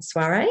assessment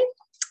soiree.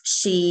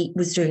 She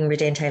was doing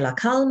Ridente La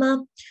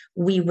Calma.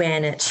 We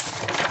ran it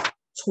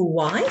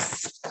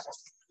twice,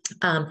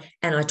 and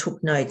I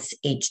took notes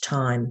each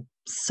time.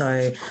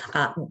 So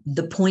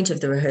the point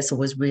of the rehearsal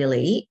was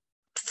really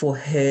for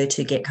her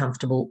to get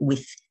comfortable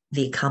with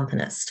the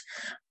accompanist.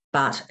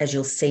 But as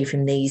you'll see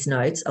from these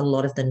notes, a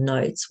lot of the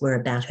notes were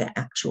about her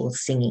actual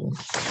singing.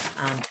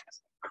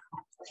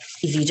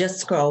 If you just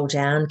scroll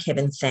down,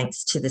 Kevin,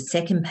 thanks to the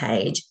second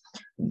page,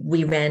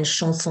 we ran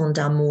Chanson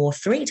d'Amour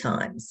 3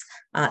 times.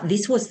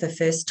 This was the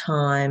first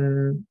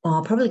time,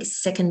 probably the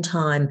second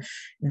time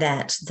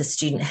that the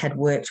student had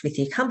worked with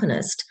the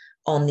accompanist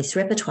on this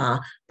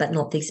repertoire, but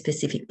not these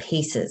specific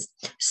pieces.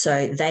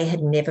 So they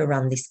had never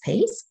run this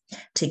piece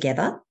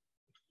together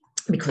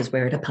because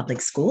we're at a public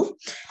school,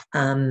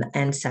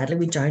 and sadly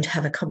we don't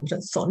have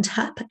accompanist on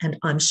tap, and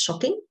I'm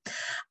shocking.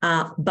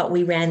 But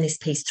we ran this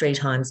piece 3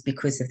 times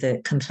because of the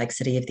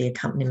complexity of the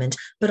accompaniment,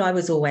 but I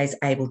was always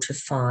able to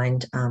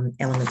find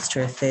elements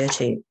to refer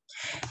to.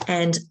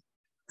 And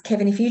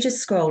Kevin, if you just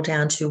scroll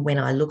down to When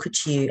I Look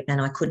at You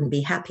and I Couldn't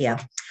Be Happier,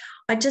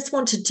 I just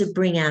wanted to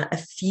bring out a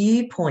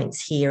few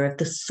points here of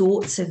the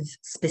sorts of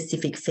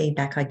specific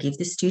feedback I give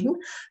the student.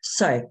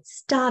 So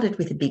started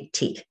with a big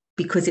tick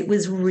because it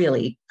was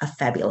really a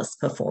fabulous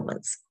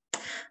performance.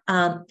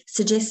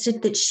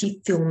 Suggested that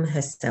she film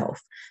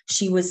herself.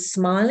 She was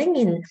smiling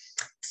in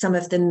some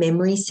of the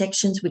memory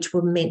sections, which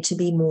were meant to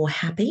be more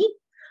happy,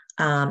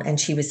 and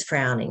she was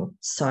frowning.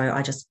 So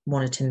I just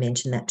wanted to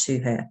mention that to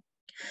her.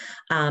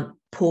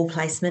 Poor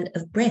placement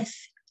of breath,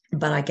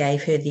 but I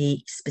gave her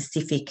the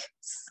specific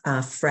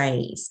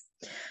phrase.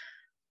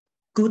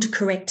 Good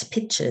correct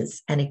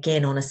pictures, and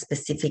again on a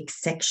specific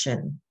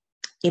section.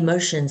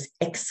 Emotions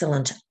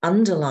excellent,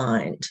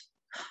 underlined.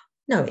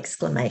 No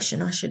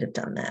exclamation, I should have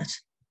done that.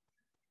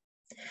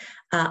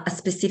 A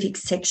specific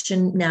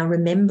section, now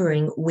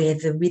remembering where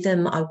the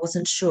rhythm, I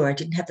wasn't sure, I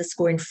didn't have the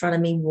score in front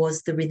of me,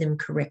 was the rhythm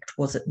correct,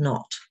 was it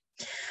not?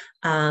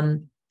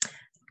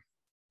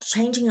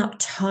 Changing up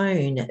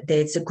tone,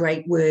 there's a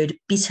great word,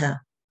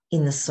 bitter,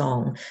 in the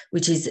song,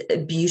 which is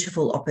a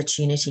beautiful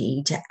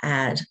opportunity to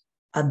add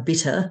a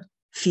bitter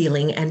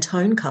feeling and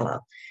tone colour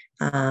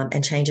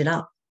and change it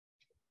up.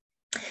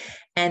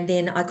 And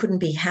then I Couldn't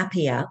Be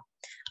Happier.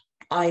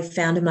 I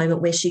found a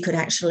moment where she could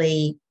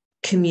actually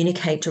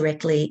communicate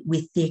directly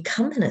with the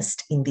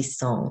accompanist in this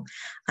song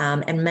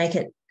and make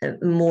it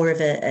more of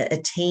a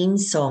teen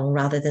song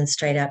rather than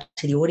straight out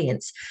to the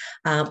audience.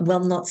 Well,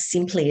 not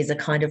simply as a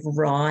kind of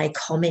wry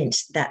comment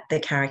that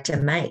the character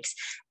makes.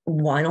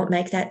 Why not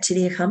make that to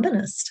the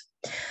accompanist?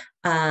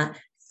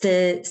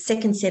 The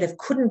second set of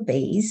couldn't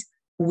be's,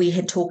 we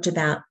had talked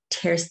about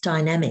terrace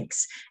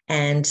dynamics,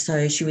 and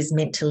so she was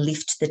meant to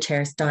lift the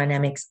terrace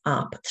dynamics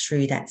up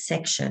through that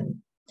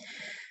section.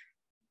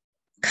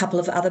 A couple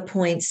of other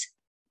points.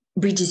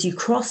 Bridges you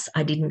cross,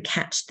 I didn't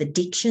catch the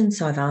diction,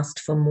 so I've asked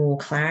for more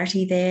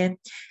clarity there.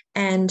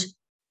 And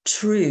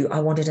true, I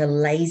wanted a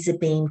laser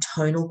beam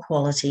tonal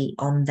quality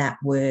on that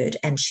word,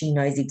 and she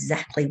knows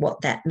exactly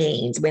what that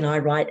means when I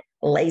write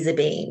laser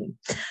beam.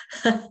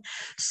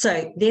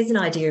 So there's an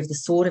idea of the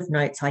sort of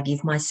notes I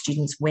give my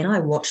students when I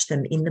watch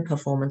them in the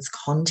performance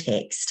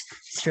context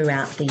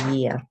throughout the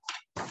year.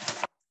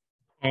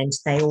 And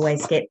they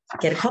always get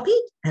a copy,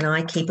 and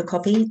I keep a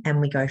copy,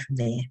 and we go from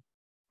there.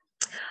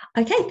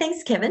 Okay,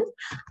 thanks, Kevin.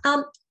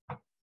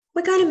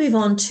 We're going to move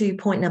on to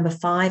point number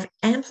 5,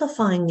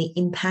 amplifying the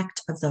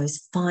impact of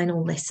those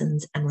final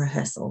lessons and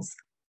rehearsals.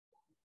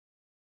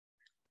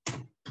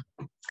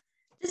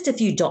 Just a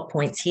few dot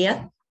points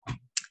here.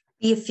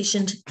 Be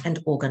efficient and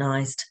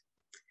organised.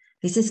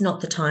 This is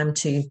not the time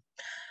to,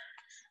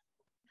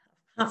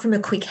 apart from a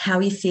quick, how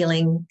are you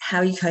feeling? How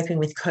are you coping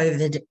with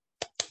COVID?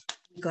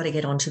 You've got to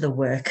get on to the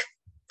work.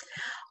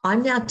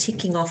 I'm now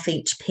ticking off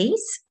each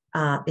piece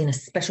in a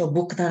special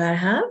book that I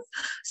have,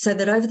 so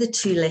that over the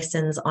 2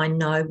 lessons, I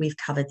know we've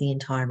covered the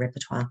entire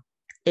repertoire,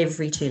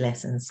 every 2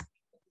 lessons.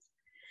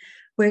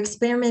 We're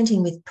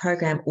experimenting with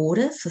program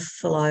order for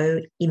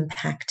flow,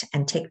 impact,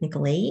 and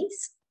technical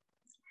ease.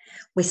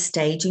 We're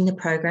staging the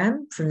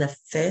program from the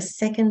first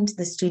second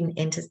the student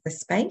enters the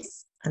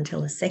space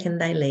until the second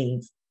they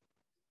leave.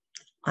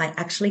 I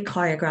actually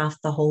choreograph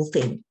the whole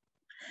thing,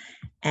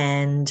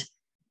 and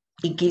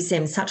it gives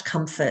them such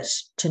comfort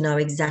to know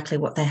exactly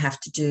what they have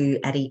to do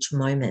at each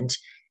moment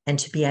and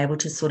to be able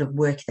to sort of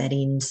work that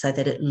in so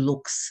that it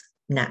looks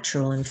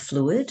natural and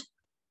fluid.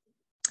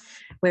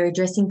 We're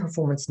addressing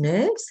performance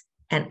nerves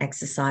and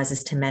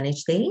exercises to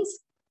manage these.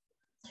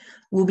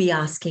 We'll be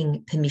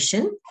asking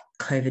permission,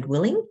 COVID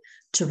willing,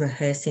 to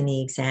rehearse in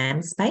the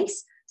exam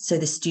space so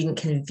the student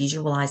can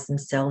visualise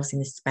themselves in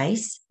the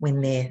space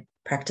when they're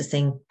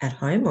practising at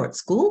home or at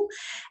school,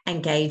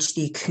 and gauge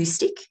the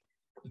acoustic,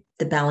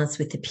 the balance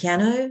with the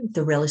piano,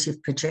 the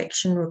relative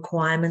projection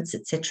requirements,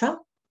 etc.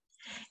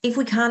 If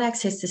we can't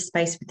access the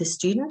space with the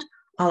student,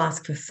 I'll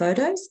ask for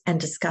photos and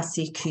discuss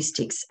the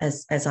acoustics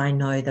as I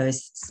know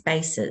those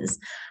spaces,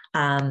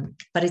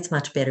 but it's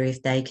much better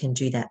if they can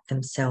do that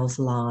themselves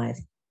live.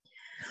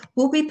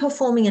 We'll be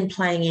performing and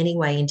playing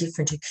anyway in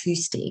different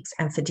acoustics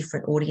and for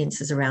different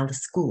audiences around the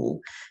school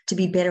to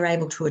be better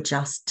able to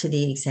adjust to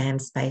the exam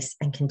space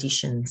and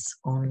conditions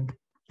on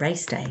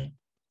race day.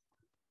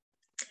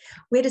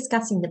 We're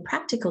discussing the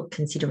practical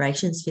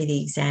considerations for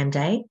the exam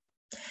day,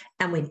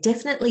 and we're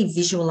definitely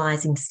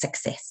visualising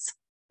success.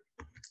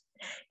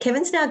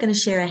 Kevin's now going to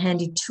share a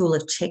handy tool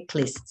of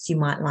checklists you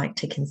might like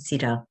to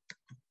consider.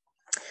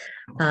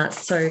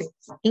 So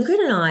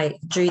Ingrid and I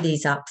drew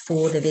these up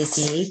for the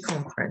VCE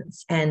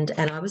conference, and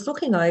I was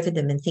looking over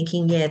them and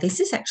thinking, yeah, this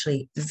is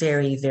actually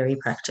very, very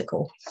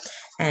practical.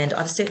 And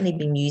I've certainly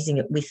been using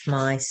it with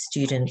my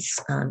students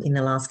in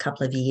the last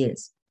couple of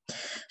years.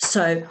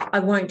 So I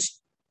won't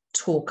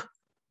talk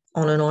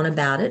on and on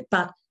about it,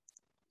 but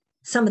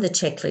some of the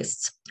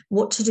checklists: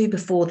 what to do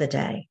before the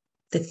day,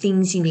 the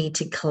things you need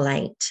to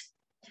collate,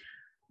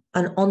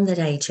 an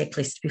on-the-day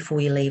checklist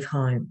before you leave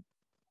home,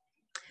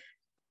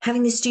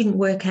 having the student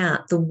work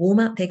out the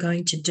warm-up they're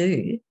going to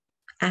do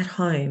at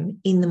home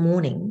in the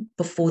morning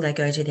before they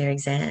go to their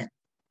exam.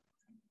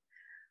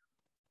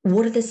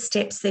 What are the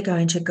steps they're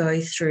going to go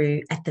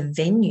through at the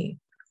venue,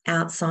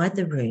 outside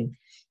the room,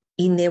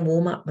 in their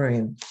warm-up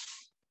room?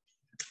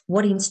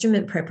 What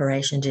instrument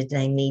preparation do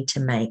they need to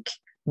make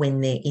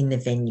when they're in the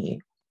venue?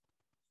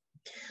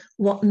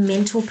 What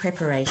mental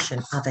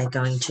preparation are they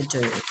going to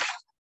do?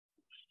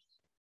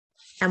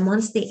 And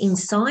once they're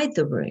inside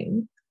the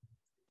room,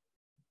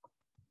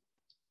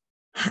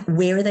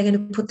 where are they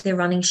going to put their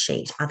running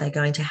sheet? Are they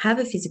going to have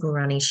a physical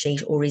running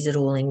sheet, or is it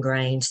all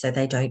ingrained so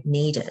they don't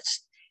need it?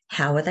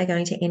 How are they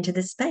going to enter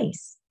the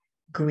space?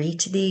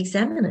 Greet the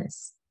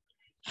examiners.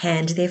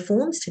 Hand their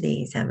forms to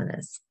the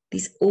examiners.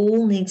 This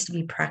all needs to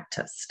be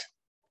practiced.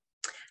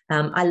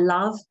 I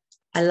love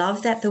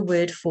that the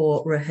word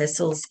for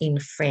rehearsals in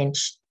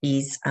French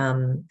is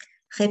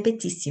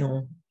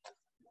répétition.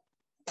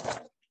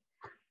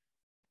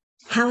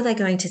 How are they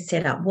going to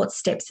set up? What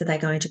steps are they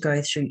going to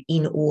go through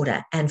in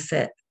order? And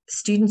for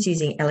students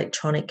using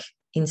electronic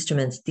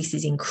instruments, this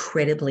is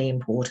incredibly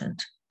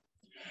important.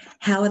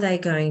 How are they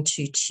going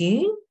to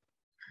tune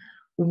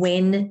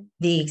when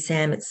the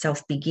exam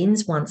itself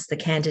begins? Once the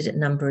candidate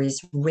number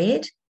is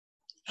read,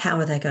 how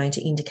are they going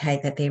to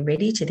indicate that they're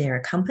ready to their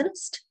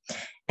accompanist?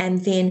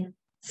 And then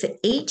for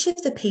each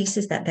of the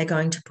pieces that they're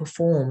going to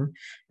perform,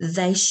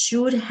 they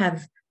should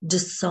have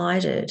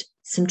decided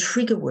some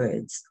trigger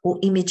words or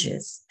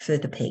images for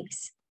the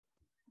piece.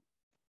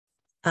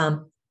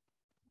 How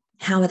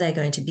are they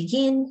going to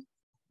begin?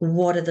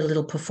 What are the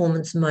little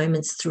performance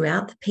moments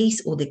throughout the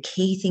piece, or the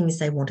key things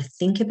they want to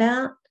think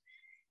about?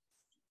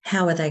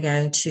 How are they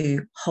going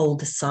to hold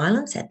the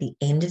silence at the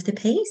end of the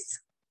piece?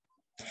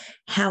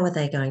 How are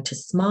they going to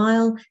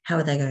smile? How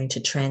are they going to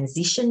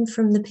transition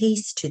from the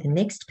piece to the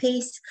next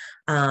piece?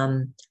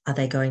 Are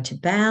they going to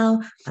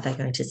bow? Are they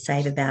going to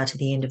save a bow to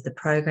the end of the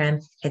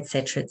program,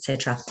 etc.,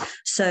 etc.?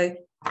 So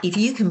if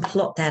you can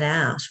plot that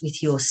out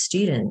with your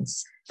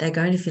students, they're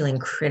going to feel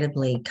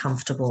incredibly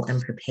comfortable and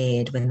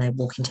prepared when they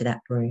walk into that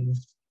room.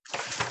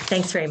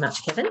 Thanks very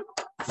much, Kevin.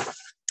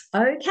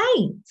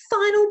 Okay,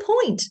 final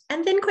point,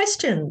 and then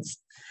questions.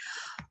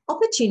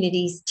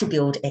 Opportunities to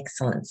build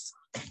excellence.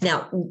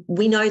 Now,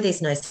 we know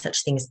there's no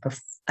such thing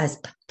as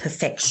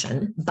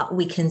perfection, but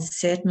we can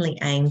certainly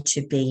aim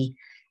to be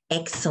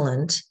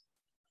excellent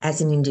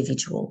as an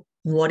individual.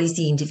 What is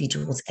the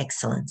individual's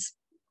excellence?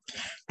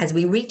 As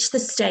we reach the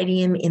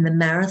stadium in the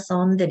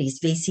marathon that is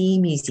VCE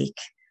music,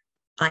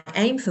 I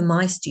aim for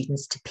my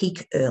students to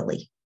peak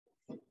early.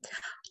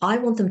 I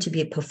want them to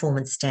be at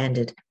performance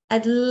standard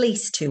at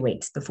least 2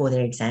 weeks before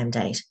their exam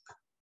date,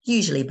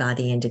 usually by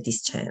the end of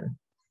this term.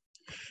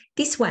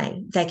 This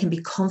way, they can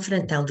be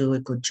confident they'll do a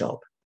good job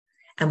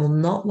and will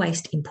not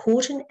waste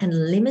important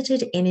and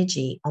limited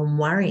energy on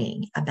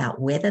worrying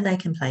about whether they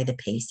can play the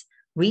piece,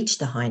 reach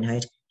the high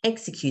note,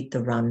 execute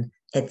the run,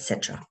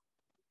 etc.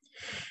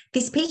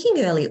 This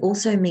peaking early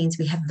also means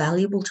we have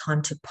valuable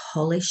time to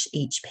polish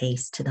each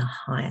piece to the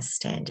highest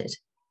standard.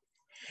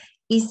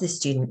 Is the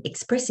student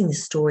expressing the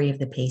story of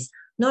the piece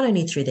not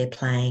only through their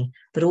playing,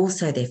 but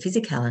also their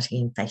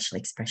physicality and facial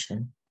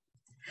expression?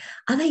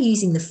 Are they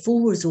using the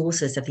full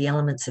resources of the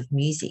elements of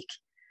music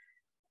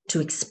to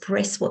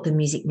express what the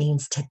music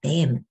means to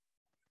them?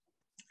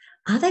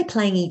 Are they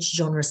playing each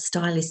genre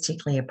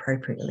stylistically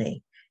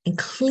appropriately and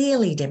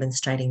clearly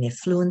demonstrating their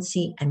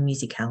fluency and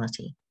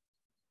musicality?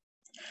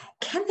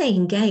 Can they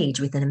engage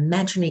with an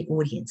imaginary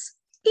audience,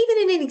 even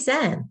in an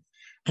exam,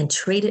 and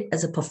treat it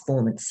as a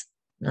performance,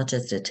 not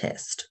just a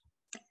test?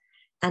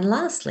 And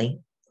lastly,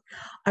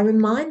 I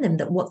remind them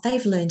that what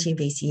they've learned in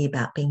VCE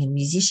about being a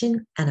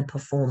musician and a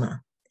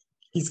performer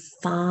is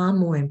far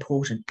more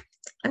important.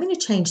 I'm going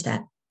to change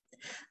that.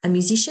 A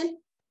musician,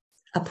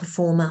 a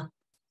performer,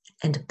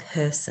 and a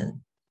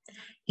person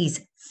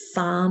is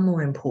far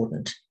more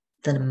important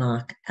than a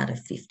mark out of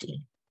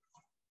 50.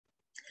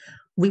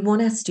 We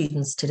want our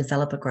students to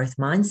develop a growth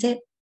mindset,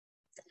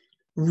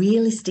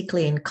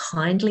 realistically and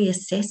kindly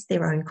assess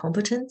their own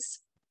competence,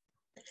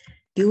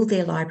 build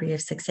their library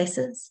of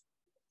successes,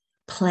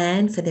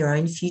 plan for their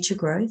own future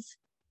growth,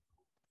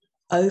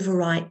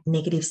 overwrite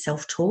negative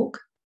self-talk,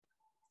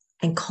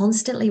 and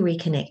constantly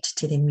reconnect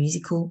to their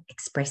musical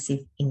expressive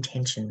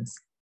intentions.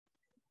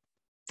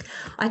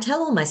 I tell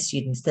all my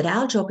students that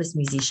our job as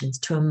musicians is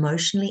to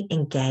emotionally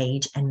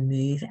engage and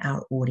move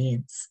our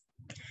audience.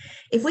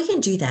 If we can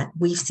do that,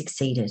 we've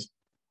succeeded.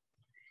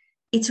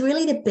 It's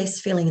really the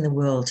best feeling in the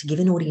world to give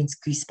an audience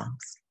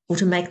goosebumps or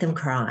to make them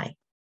cry,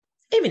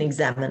 even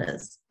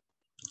examiners.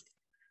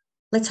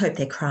 Let's hope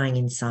they're crying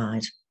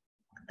inside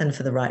and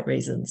for the right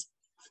reasons.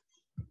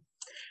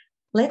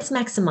 Let's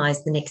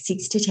maximise the next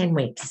 6 to 10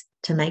 weeks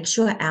to make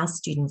sure our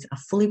students are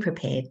fully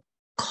prepared,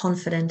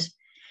 confident,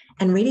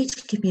 and ready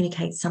to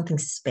communicate something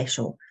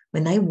special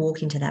when they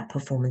walk into that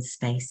performance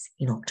space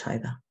in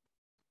October.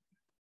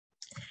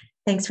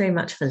 Thanks very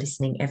much for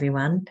listening,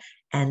 everyone,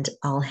 and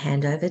I'll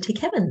hand over to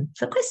Kevin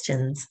for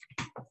questions.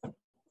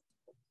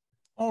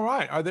 All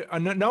right.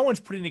 No one's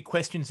put any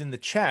questions in the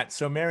chat,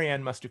 so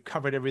Marianne must have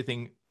covered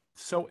everything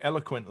so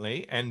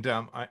eloquently and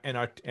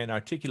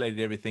articulated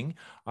everything.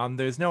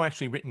 There's no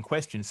actually written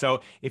questions.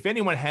 So if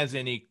anyone has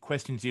any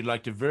questions you'd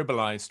like to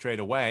verbalize straight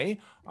away,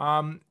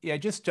 yeah,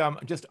 just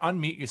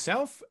unmute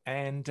yourself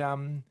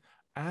and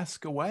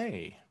ask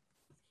away.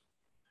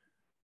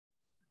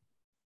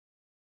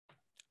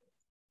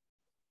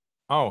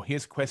 Oh,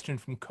 here's a question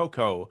from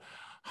Coco.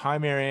 Hi,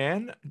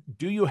 Marianne.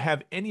 Do you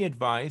have any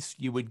advice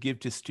you would give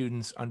to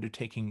students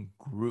undertaking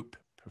group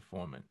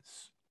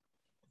performance?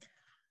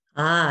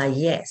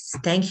 Yes,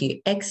 thank you.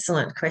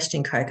 Excellent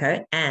question,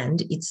 Coco.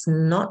 And it's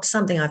not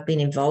something I've been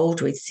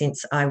involved with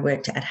since I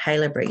worked at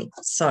Haileybury.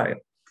 So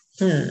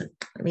let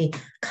me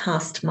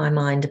cast my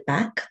mind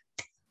back.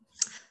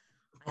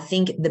 I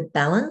think the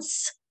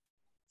balance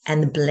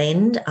and the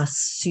blend are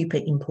super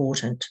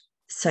important.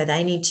 So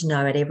they need to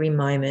know at every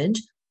moment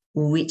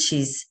which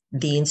is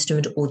the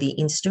instrument or the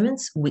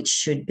instruments, which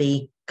should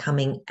be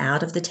coming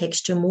out of the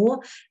texture more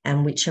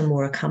and which are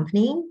more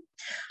accompanying.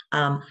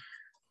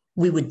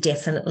 We would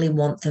definitely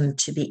want them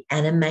to be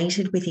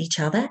animated with each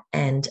other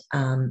and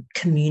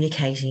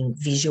communicating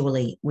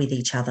visually with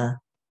each other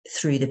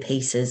through the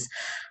pieces.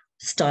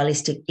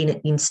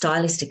 In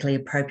stylistically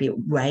appropriate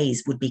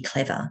ways would be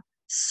clever.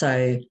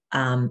 So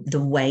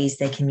the ways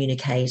they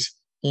communicate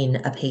in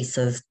a piece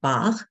of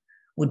Bach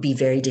would be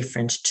very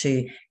different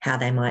to how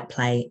they might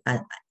play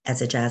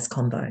as a jazz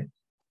combo.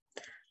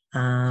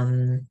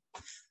 I'm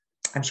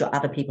sure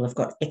other people have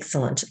got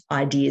excellent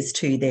ideas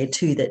too there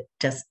too that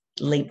just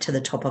leap to the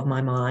top of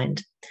my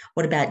mind.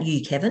 What about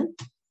you, Kevin?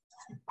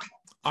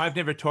 I've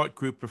never taught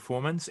group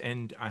performance,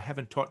 and I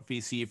haven't taught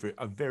VCE for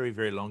a very,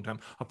 very long time,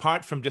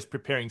 apart from just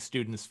preparing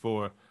students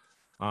for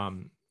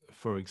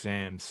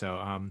exams.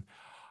 So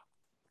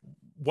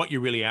what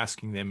you're really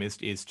asking them is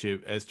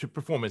to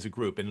perform as a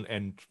group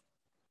and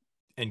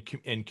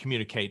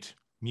communicate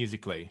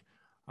musically.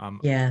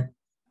 Yeah.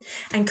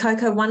 And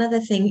Coco, one other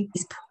thing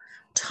is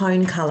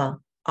tone color.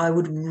 I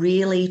would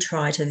really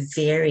try to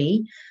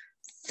vary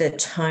the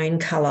tone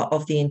color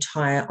of the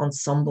entire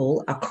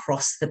ensemble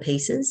across the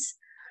pieces,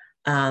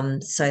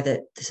 so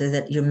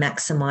that you're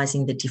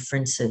maximizing the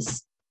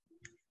differences.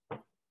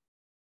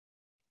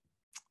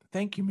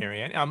 Thank you,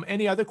 Marianne.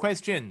 Any other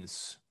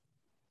questions?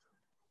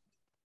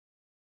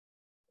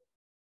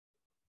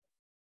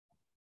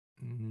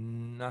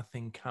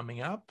 Nothing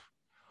coming up.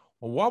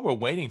 Well, while we're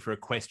waiting for a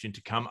question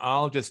to come,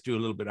 I'll just do a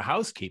little bit of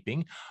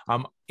housekeeping.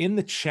 In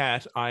the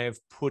chat, I have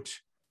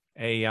put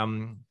a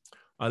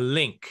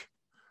link,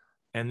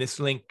 and this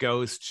link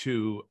goes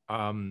to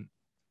a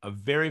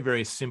very,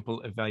 very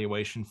simple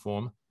evaluation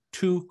form.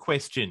 2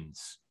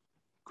 questions.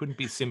 Couldn't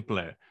be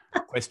simpler.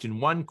 Question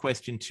 1,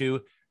 question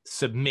 2,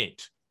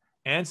 submit.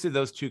 Answer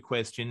those 2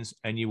 questions,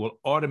 and you will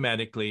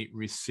automatically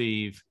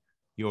receive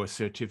your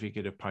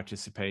certificate of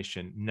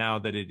participation. Now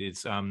that it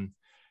is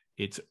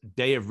it's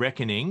day of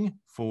reckoning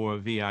for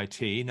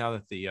VIT, now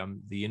that the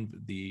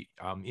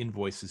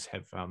invoices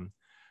have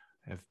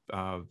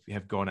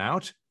gone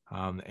out,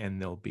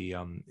 and there'll be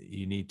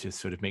you need to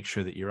sort of make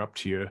sure that you're up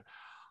to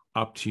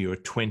your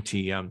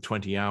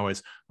 20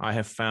 hours. I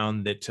have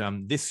found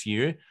that this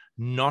year,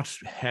 not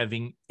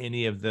having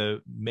any of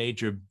the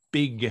major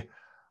big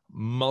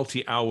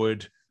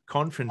multi-houred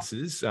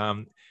conferences,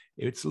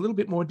 it's a little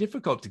bit more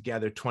difficult to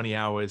gather 20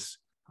 hours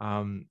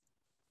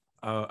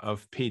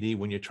of PD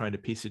when you're trying to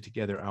piece it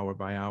together hour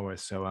by hour.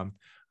 So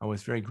I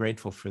was very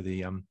grateful for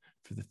the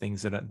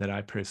things that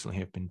I personally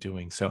have been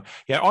doing. So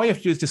yeah, all you have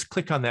to do is just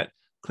click on that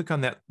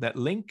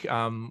link,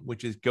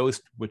 which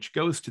goes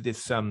to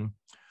this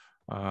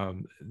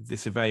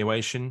this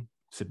evaluation,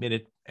 submit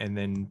it, and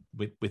then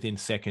within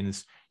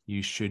seconds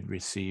you should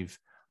receive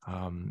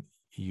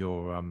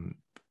your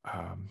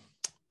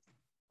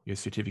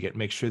certificate.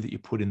 Make sure that you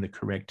put in the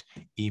correct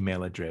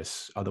email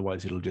address,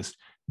 otherwise it'll just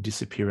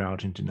disappear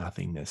out into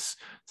nothingness.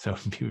 So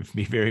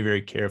be very,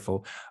 very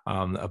careful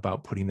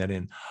about putting that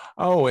in.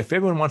 Oh, if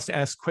everyone wants to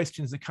ask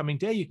questions the coming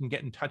day, you can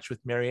get in touch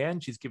with Marianne.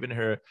 She's given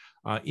her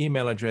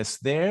email address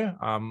there,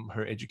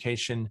 her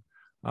education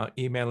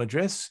email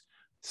address.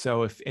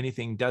 So if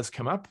anything does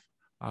come up,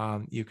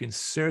 you can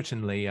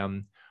certainly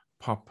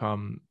pop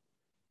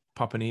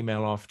an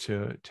email off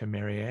to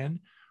Marianne.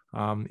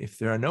 If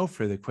there are no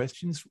further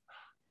questions.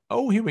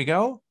 Oh, here we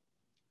go.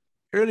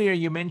 Earlier,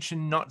 you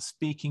mentioned not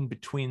speaking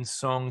between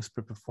songs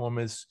per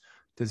performers.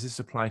 Does this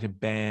apply to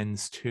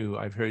bands too?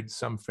 I've heard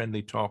some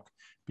friendly talk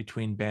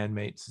between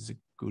bandmates is a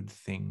good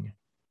thing.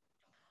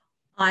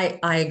 I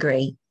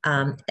agree.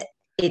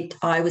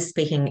 I was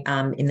speaking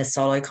in the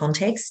solo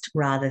context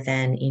rather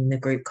than in the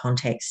group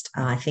context.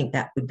 I think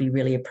that would be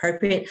really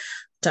appropriate.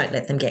 Don't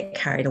let them get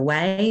carried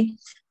away.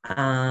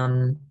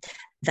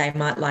 They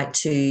might like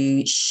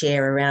to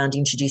share around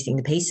introducing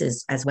the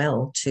pieces as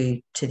well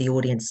to the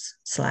audience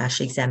 /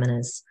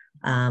 examiners.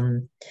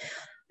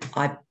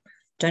 I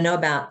don't know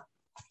about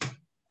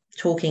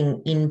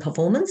talking in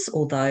performance,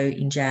 although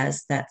in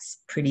jazz that's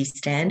pretty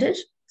standard.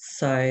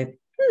 So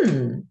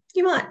you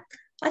might,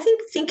 I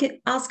think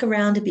ask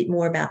around a bit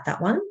more about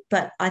that one.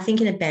 But I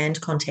think in a band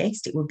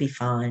context, it would be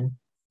fine.